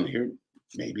of people going to hear it.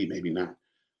 Maybe not.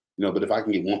 But if I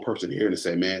can get one person here to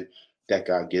say, man, that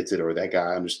guy gets it or that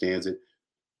guy understands it,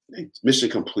 mission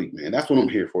complete, man. That's what I'm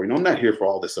here for. I'm not here for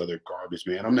all this other garbage,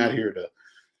 man. I'm not here to,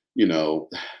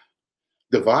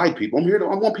 divide people.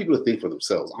 I want people to think for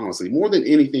themselves, honestly. More than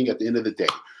anything, at the end of the day,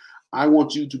 I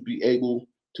want you to be able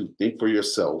to think for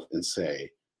yourself and say,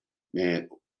 man,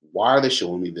 why are they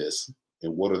showing me this?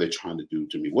 And what are they trying to do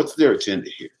to me? What's their agenda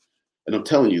here? And I'm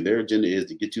telling you, their agenda is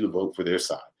to get you to vote for their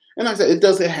side. And like I said,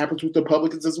 it happens with the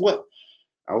Republicans as well.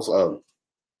 I was on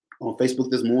Facebook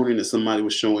this morning and somebody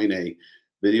was showing a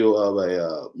video of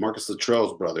a Marcus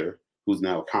Luttrell's brother, who's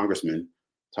now a congressman,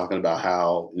 talking about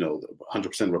how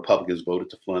 100% of Republicans voted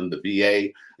to fund the VA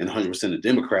and 100% of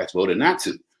Democrats voted not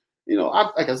to.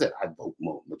 Like I said, I vote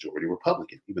majority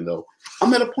Republican, even though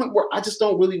I'm at a point where I just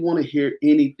don't really want to hear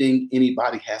anything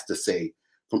anybody has to say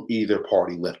from either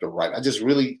party, left or right. I'm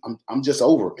just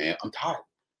over it, man. I'm tired.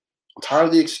 I'm tired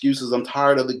of the excuses. I'm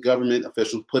tired of the government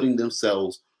officials putting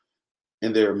themselves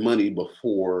and their money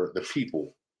before the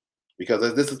people, because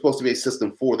this is supposed to be a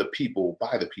system for the people,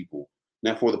 by the people,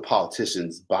 not for the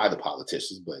politicians, by the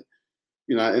politicians. But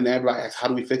You know, and everybody asks, how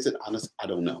do we fix it? Honestly, I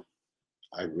don't know.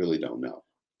 I really don't know.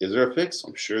 Is there a fix?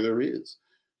 I'm sure there is.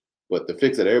 But the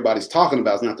fix that everybody's talking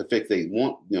about is not the fix they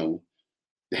want, you know,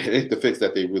 it's the fix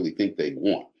that they really think they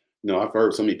want. You know, I've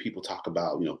heard so many people talk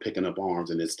about, you know, picking up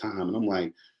arms in this time. And I'm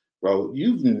like, bro,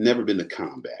 you've never been to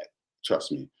combat.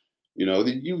 Trust me. You know,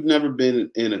 you've never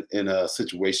been in a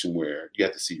situation where you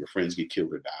have to see your friends get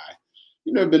killed or die.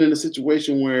 You've never been in a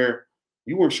situation where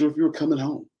you weren't sure if you were coming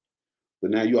home.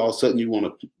 But now you all of a sudden you want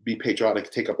to be patriotic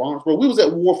and take up arms. Bro, we was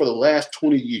at war for the last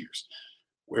 20 years.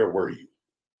 Where were you?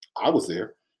 I was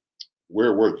there.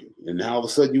 Where were you? And now all of a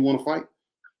sudden you want to fight?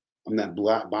 I'm not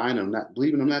buying it. I'm not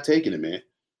believing. I'm not taking it, man.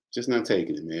 Just not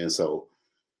taking it, man. So,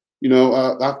 you know,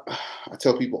 I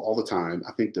tell people all the time,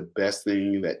 I think the best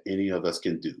thing that any of us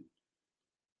can do,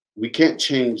 we can't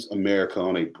change America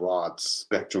on a broad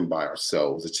spectrum by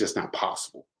ourselves. It's just not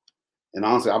possible. And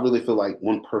honestly, I really feel like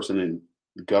one person in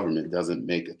the government doesn't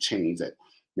make a change that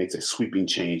makes a sweeping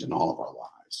change in all of our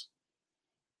lives.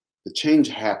 The change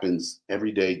happens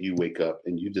every day you wake up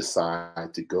and you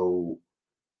decide to go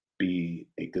be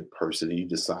a good person, and you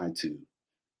decide to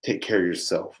take care of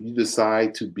yourself. You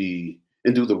decide to be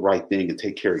and do the right thing and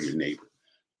take care of your neighbor.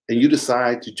 And you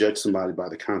decide to judge somebody by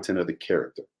the content of the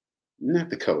character, not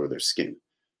the color of their skin.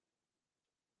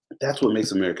 That's what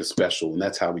makes America special, and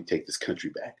that's how we take this country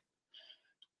back.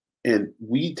 And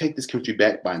we take this country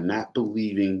back by not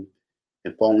believing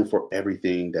and falling for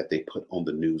everything that they put on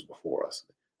the news before us.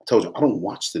 I told you, I don't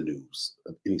watch the news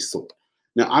of any sort.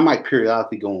 Now, I might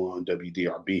periodically go on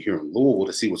WDRB here in Louisville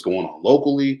to see what's going on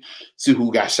locally, see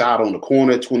who got shot on the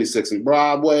corner at 26th and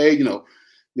Broadway, you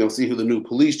know, see who the new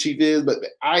police chief is. But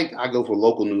I go for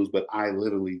local news, but I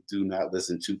literally do not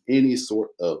listen to any sort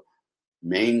of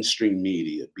mainstream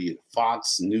media, be it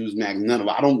Fox, Newsmax, none of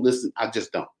it. I don't listen. I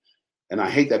just don't. And I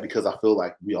hate that because I feel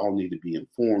like we all need to be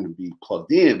informed and be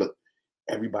plugged in, but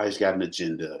everybody's got an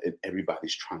agenda and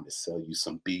everybody's trying to sell you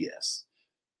some BS.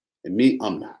 And me,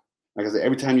 I'm not. Like I said,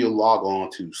 every time you log on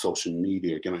to social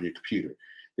media or get on your computer,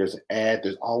 there's an ad.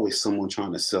 There's always someone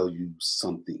trying to sell you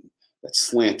something that's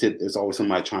slanted. There's always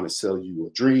somebody trying to sell you a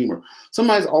dream, or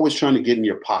somebody's always trying to get in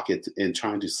your pocket and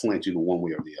trying to slant you to one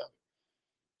way or the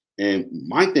other. And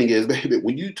my thing is, baby,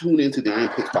 when you tune into the Iron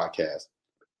Pitch podcast,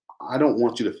 I don't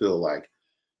want you to feel like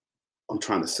I'm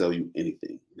trying to sell you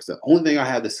anything. Because the only thing I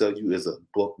have to sell you is a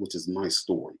book, which is my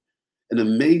story, an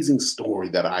amazing story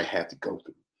that I had to go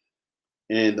through.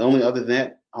 And the only other than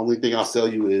that, only thing I'll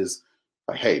sell you is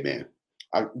like, hey, man,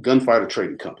 Gunfighter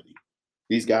Trading Company.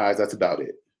 These guys, that's about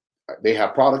it. They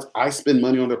have products. I spend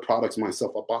money on their products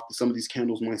myself. I bought some of these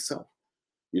candles myself.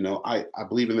 You know, I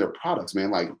believe in their products,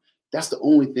 man. Like, that's the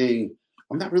only thing.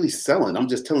 I'm not really selling. I'm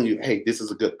just telling you, hey, this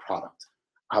is a good product.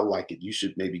 I like it. You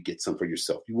should maybe get some for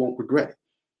yourself. You won't regret it.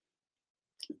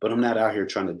 But I'm not out here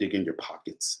trying to dig in your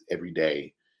pockets every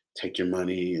day, take your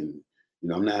money, and you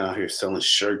know, I'm not out here selling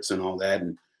shirts and all that.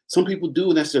 And some people do,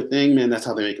 and that's their thing, man. That's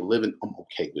how they make a living. I'm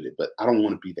okay with it, but I don't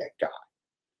want to be that guy.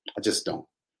 I just don't.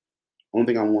 Only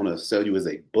thing I want to sell you is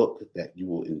a book that you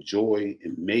will enjoy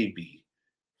and maybe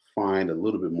find a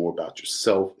little bit more about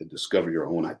yourself and discover your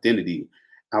own identity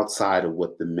outside of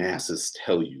what the masses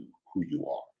tell you who you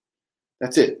are.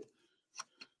 That's it.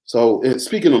 So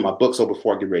speaking of my book, so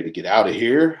before I get ready to get out of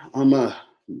here, I'm going to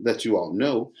let you all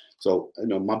know. So, you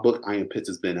know, my book, Iron Pitch,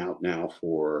 has been out now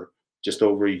for just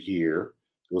over a year.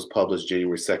 It was published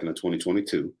January 2nd of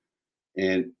 2022.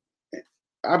 And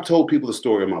I've told people the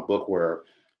story of my book where,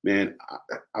 man,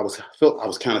 I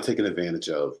was kind of taken advantage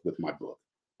of with my book,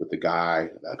 with the guy.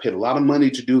 I paid a lot of money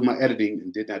to do my editing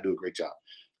and did not do a great job.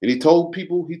 And he told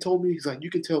me, he's like, you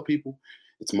can tell people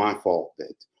it's my fault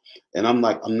that, and I'm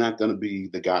like, I'm not going to be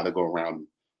the guy to go around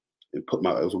and put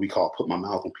my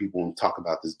mouth on people and talk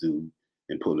about this dude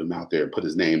and put him out there and put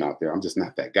his name out there. I'm just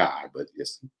not that guy, but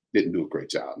just didn't do a great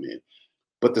job, man.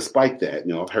 But despite that,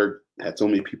 you know, I've had so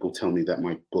many people tell me that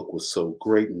my book was so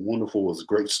great and wonderful. It was a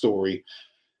great story.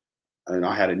 And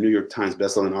I had a New York Times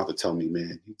bestselling author tell me,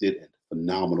 man, you did a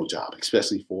phenomenal job,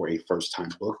 especially for a first-time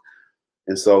book.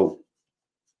 And so,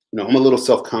 you know, I'm a little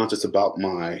self-conscious about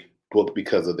my book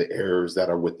because of the errors that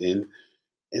are within.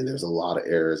 And there's a lot of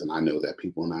errors. And I know that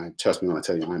people, and I trust me when I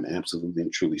tell you, I'm absolutely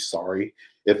and truly sorry.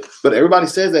 But everybody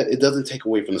says that it doesn't take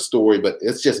away from the story, but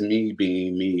it's just me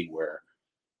being me, where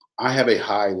I have a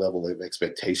high level of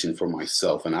expectation for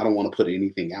myself. And I don't want to put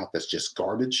anything out that's just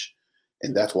garbage.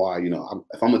 And that's why, you know,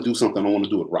 if I'm going to do something, I want to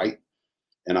do it right.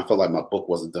 And I felt like my book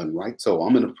wasn't done right. So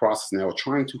I'm in the process now of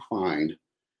trying to find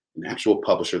an actual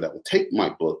publisher that will take my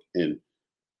book and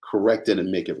correct it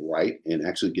and make it right and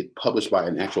actually get published by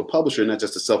an actual publisher, not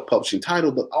just a self-publishing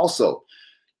title, but also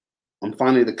I'm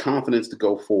finding the confidence to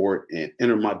go forward and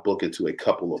enter my book into a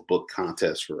couple of book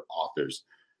contests for authors.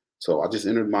 So I just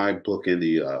entered my book in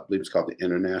the, I believe it's called the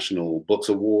International Books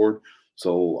Award.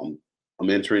 So I'm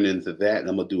entering into that, and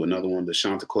I'm gonna do another one, the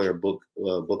Chanticleer Book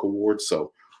Award.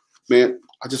 So, man,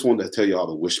 I just wanted to tell y'all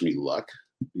to wish me luck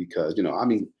because I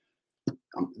mean,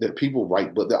 that people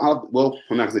write books. Well,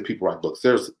 I'm not gonna say people write books.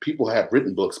 There's people have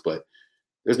written books, but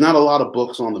there's not a lot of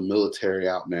books on the military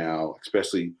out now,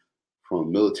 especially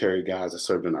from military guys that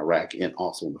served in Iraq and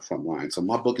also on the front line. So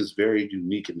my book is very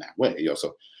unique in that way.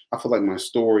 So I feel like my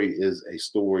story is a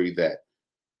story that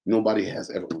nobody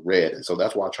has ever read. And so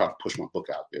that's why I try to push my book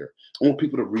out there. I want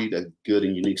people to read a good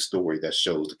and unique story that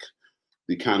shows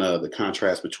the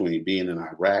contrast between being in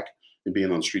Iraq and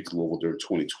being on the streets of Louisville during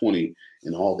 2020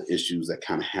 and all the issues that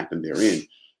kind of happened therein.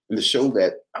 And to show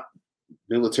that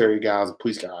military guys and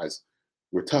police guys,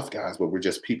 we're tough guys, but we're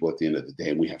just people at the end of the day,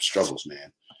 and we have struggles,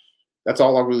 man. That's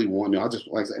all I really want. I just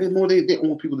like I said, they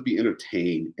want people to be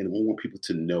entertained, and I want people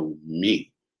to know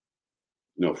me,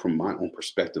 from my own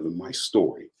perspective and my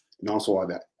story. And also I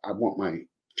want my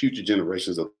future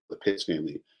generations of the Pitts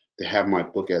family to have my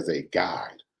book as a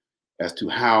guide as to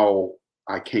how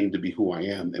I came to be who I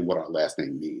am and what our last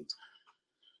name means.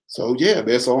 So yeah,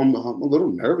 man, so I'm a little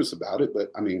nervous about it,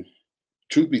 but I mean,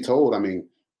 truth be told, I mean,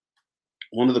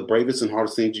 one of the bravest and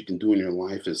hardest things you can do in your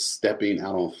life is stepping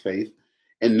out on faith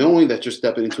and knowing that you're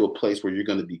stepping into a place where you're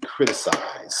going to be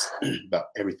criticized about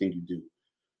everything you do.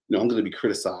 I'm going to be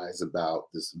criticized about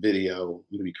this video. I'm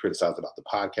going to be criticized about the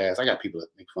podcast. I got people that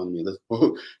make fun of me.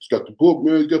 Oh, he's got the book,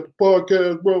 man. He's got the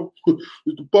podcast, bro. It's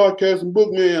the podcast and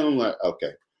book, man. I'm like,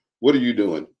 okay, what are you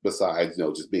doing besides,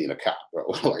 just being a cop, bro?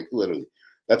 Like literally,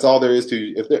 that's all there is to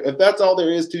you. If that's all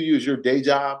there is to you is your day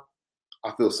job,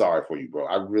 I feel sorry for you, bro.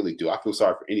 I really do. I feel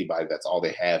sorry for anybody that's all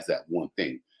they have is that one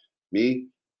thing. Me,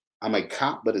 I'm a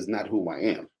cop, but it's not who I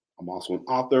am. I'm also an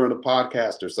author and a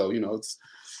podcaster. So,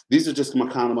 these are just my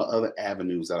other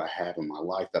avenues that I have in my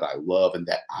life that I love and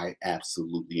that I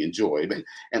absolutely enjoy.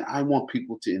 And I want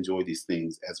people to enjoy these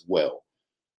things as well.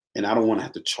 And I don't want to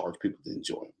have to charge people to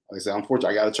enjoy them. Like I said,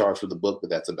 unfortunately, I got to charge for the book, but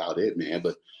that's about it, man.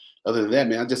 But other than that,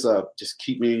 man, I just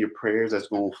keep me in your prayers that's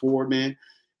going forward, man.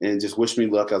 And just wish me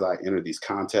luck as I enter these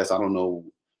contests. I don't know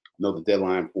the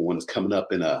deadline for one is coming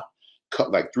up in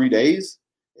like 3 days.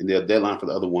 And the deadline for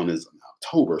the other one is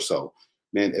October. So,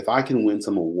 man, if I can win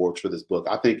some awards for this book,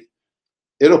 I think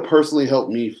it'll personally help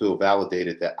me feel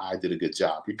validated that I did a good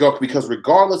job. Because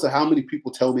regardless of how many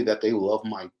people tell me that they love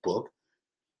my book,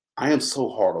 I am so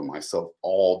hard on myself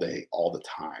all day, all the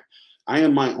time. I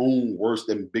am my own worst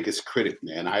and biggest critic,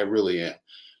 man. I really am.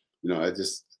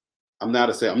 I'm not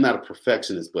a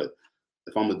perfectionist, but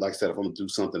if I'm like I want to do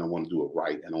something, I want to do it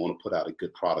right, and I want to put out a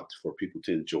good product for people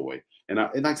to enjoy. And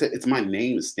like I said, it's my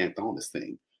name is stamped on this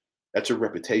thing. That's your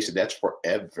reputation. That's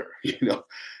forever,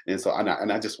 And so,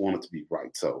 I just want it to be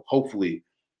right. So hopefully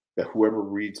that whoever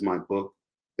reads my book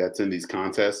that's in these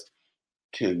contests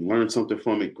can learn something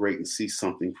from it, great, and see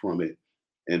something from it,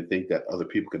 and think that other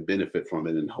people can benefit from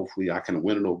it. And hopefully I can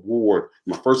win an award,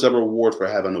 my first ever award for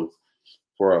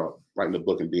writing a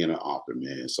book and being an author,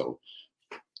 man. So,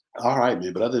 all right,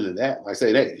 man. But other than that, like I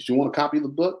say, hey, if you want a copy of the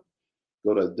book,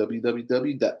 go to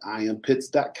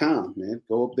www.iampits.com, man.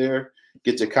 Go up there,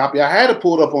 get your copy. I had to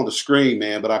pull it up on the screen,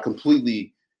 man, but I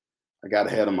got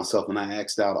ahead of myself and I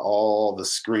axed out all the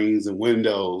screens and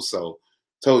windows. So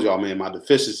told y'all, man, my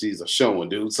deficiencies are showing,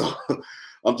 dude. So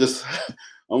I'm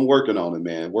working on it,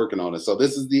 man. Working on it. So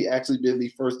this is actually been the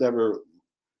first ever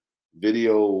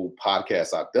video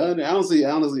podcast I've done. And honestly,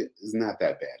 it's not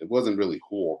that bad. It wasn't really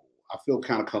horrible. I feel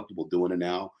kind of comfortable doing it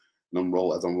now. And I'm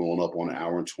rolling up on an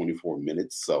hour and 24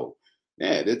 minutes. So,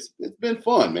 man, it's been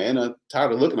fun, man. I'm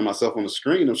tired of looking at myself on the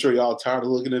screen. I'm sure y'all are tired of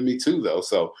looking at me too, though.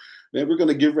 So, man, we're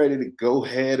gonna get ready to go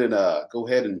ahead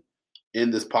and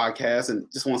end this podcast. And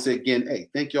just want to say again, hey,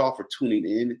 thank y'all for tuning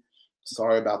in.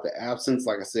 Sorry about the absence.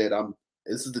 Like I said,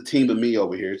 this is the team of me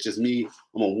over here. It's just me.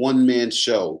 I'm a one-man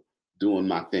show doing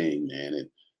my thing, man. And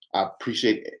I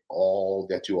appreciate all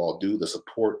that you all do, the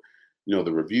support. The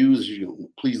reviews,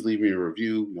 please leave me a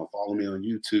review. Follow me on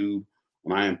YouTube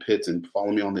on I Am Pitts and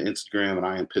follow me on the Instagram at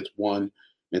I Am Pitts1.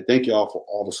 And thank y'all for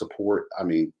all the support. I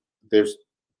mean, there's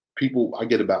people, I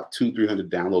get about 200-300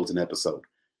 downloads an episode.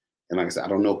 And like I said, I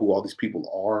don't know who all these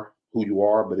people are, who you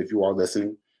are, but if you are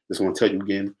listening, just want to tell you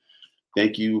again,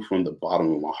 thank you from the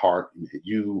bottom of my heart.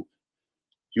 You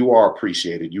are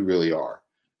appreciated. You really are.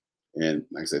 And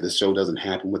like I said, this show doesn't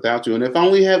happen without you. And if I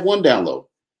only had one download,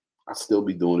 I'd still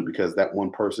be doing it because that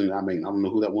one person, I don't know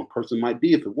who that one person might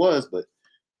be if it was, but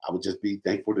I would just be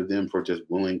thankful to them for just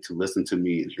willing to listen to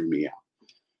me and hear me out.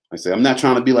 Like I say, I'm not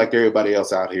trying to be like everybody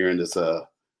else out here in this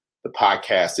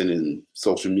podcasting and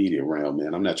social media realm,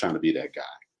 man. I'm not trying to be that guy.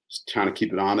 Just trying to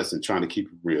keep it honest and trying to keep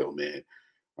it real, man.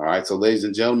 All right. So, ladies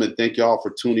and gentlemen, thank y'all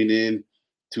for tuning in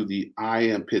to the I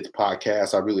Am Pitts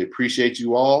podcast. I really appreciate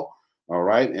you all. All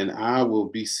right. And I will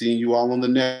be seeing you all on the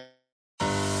next.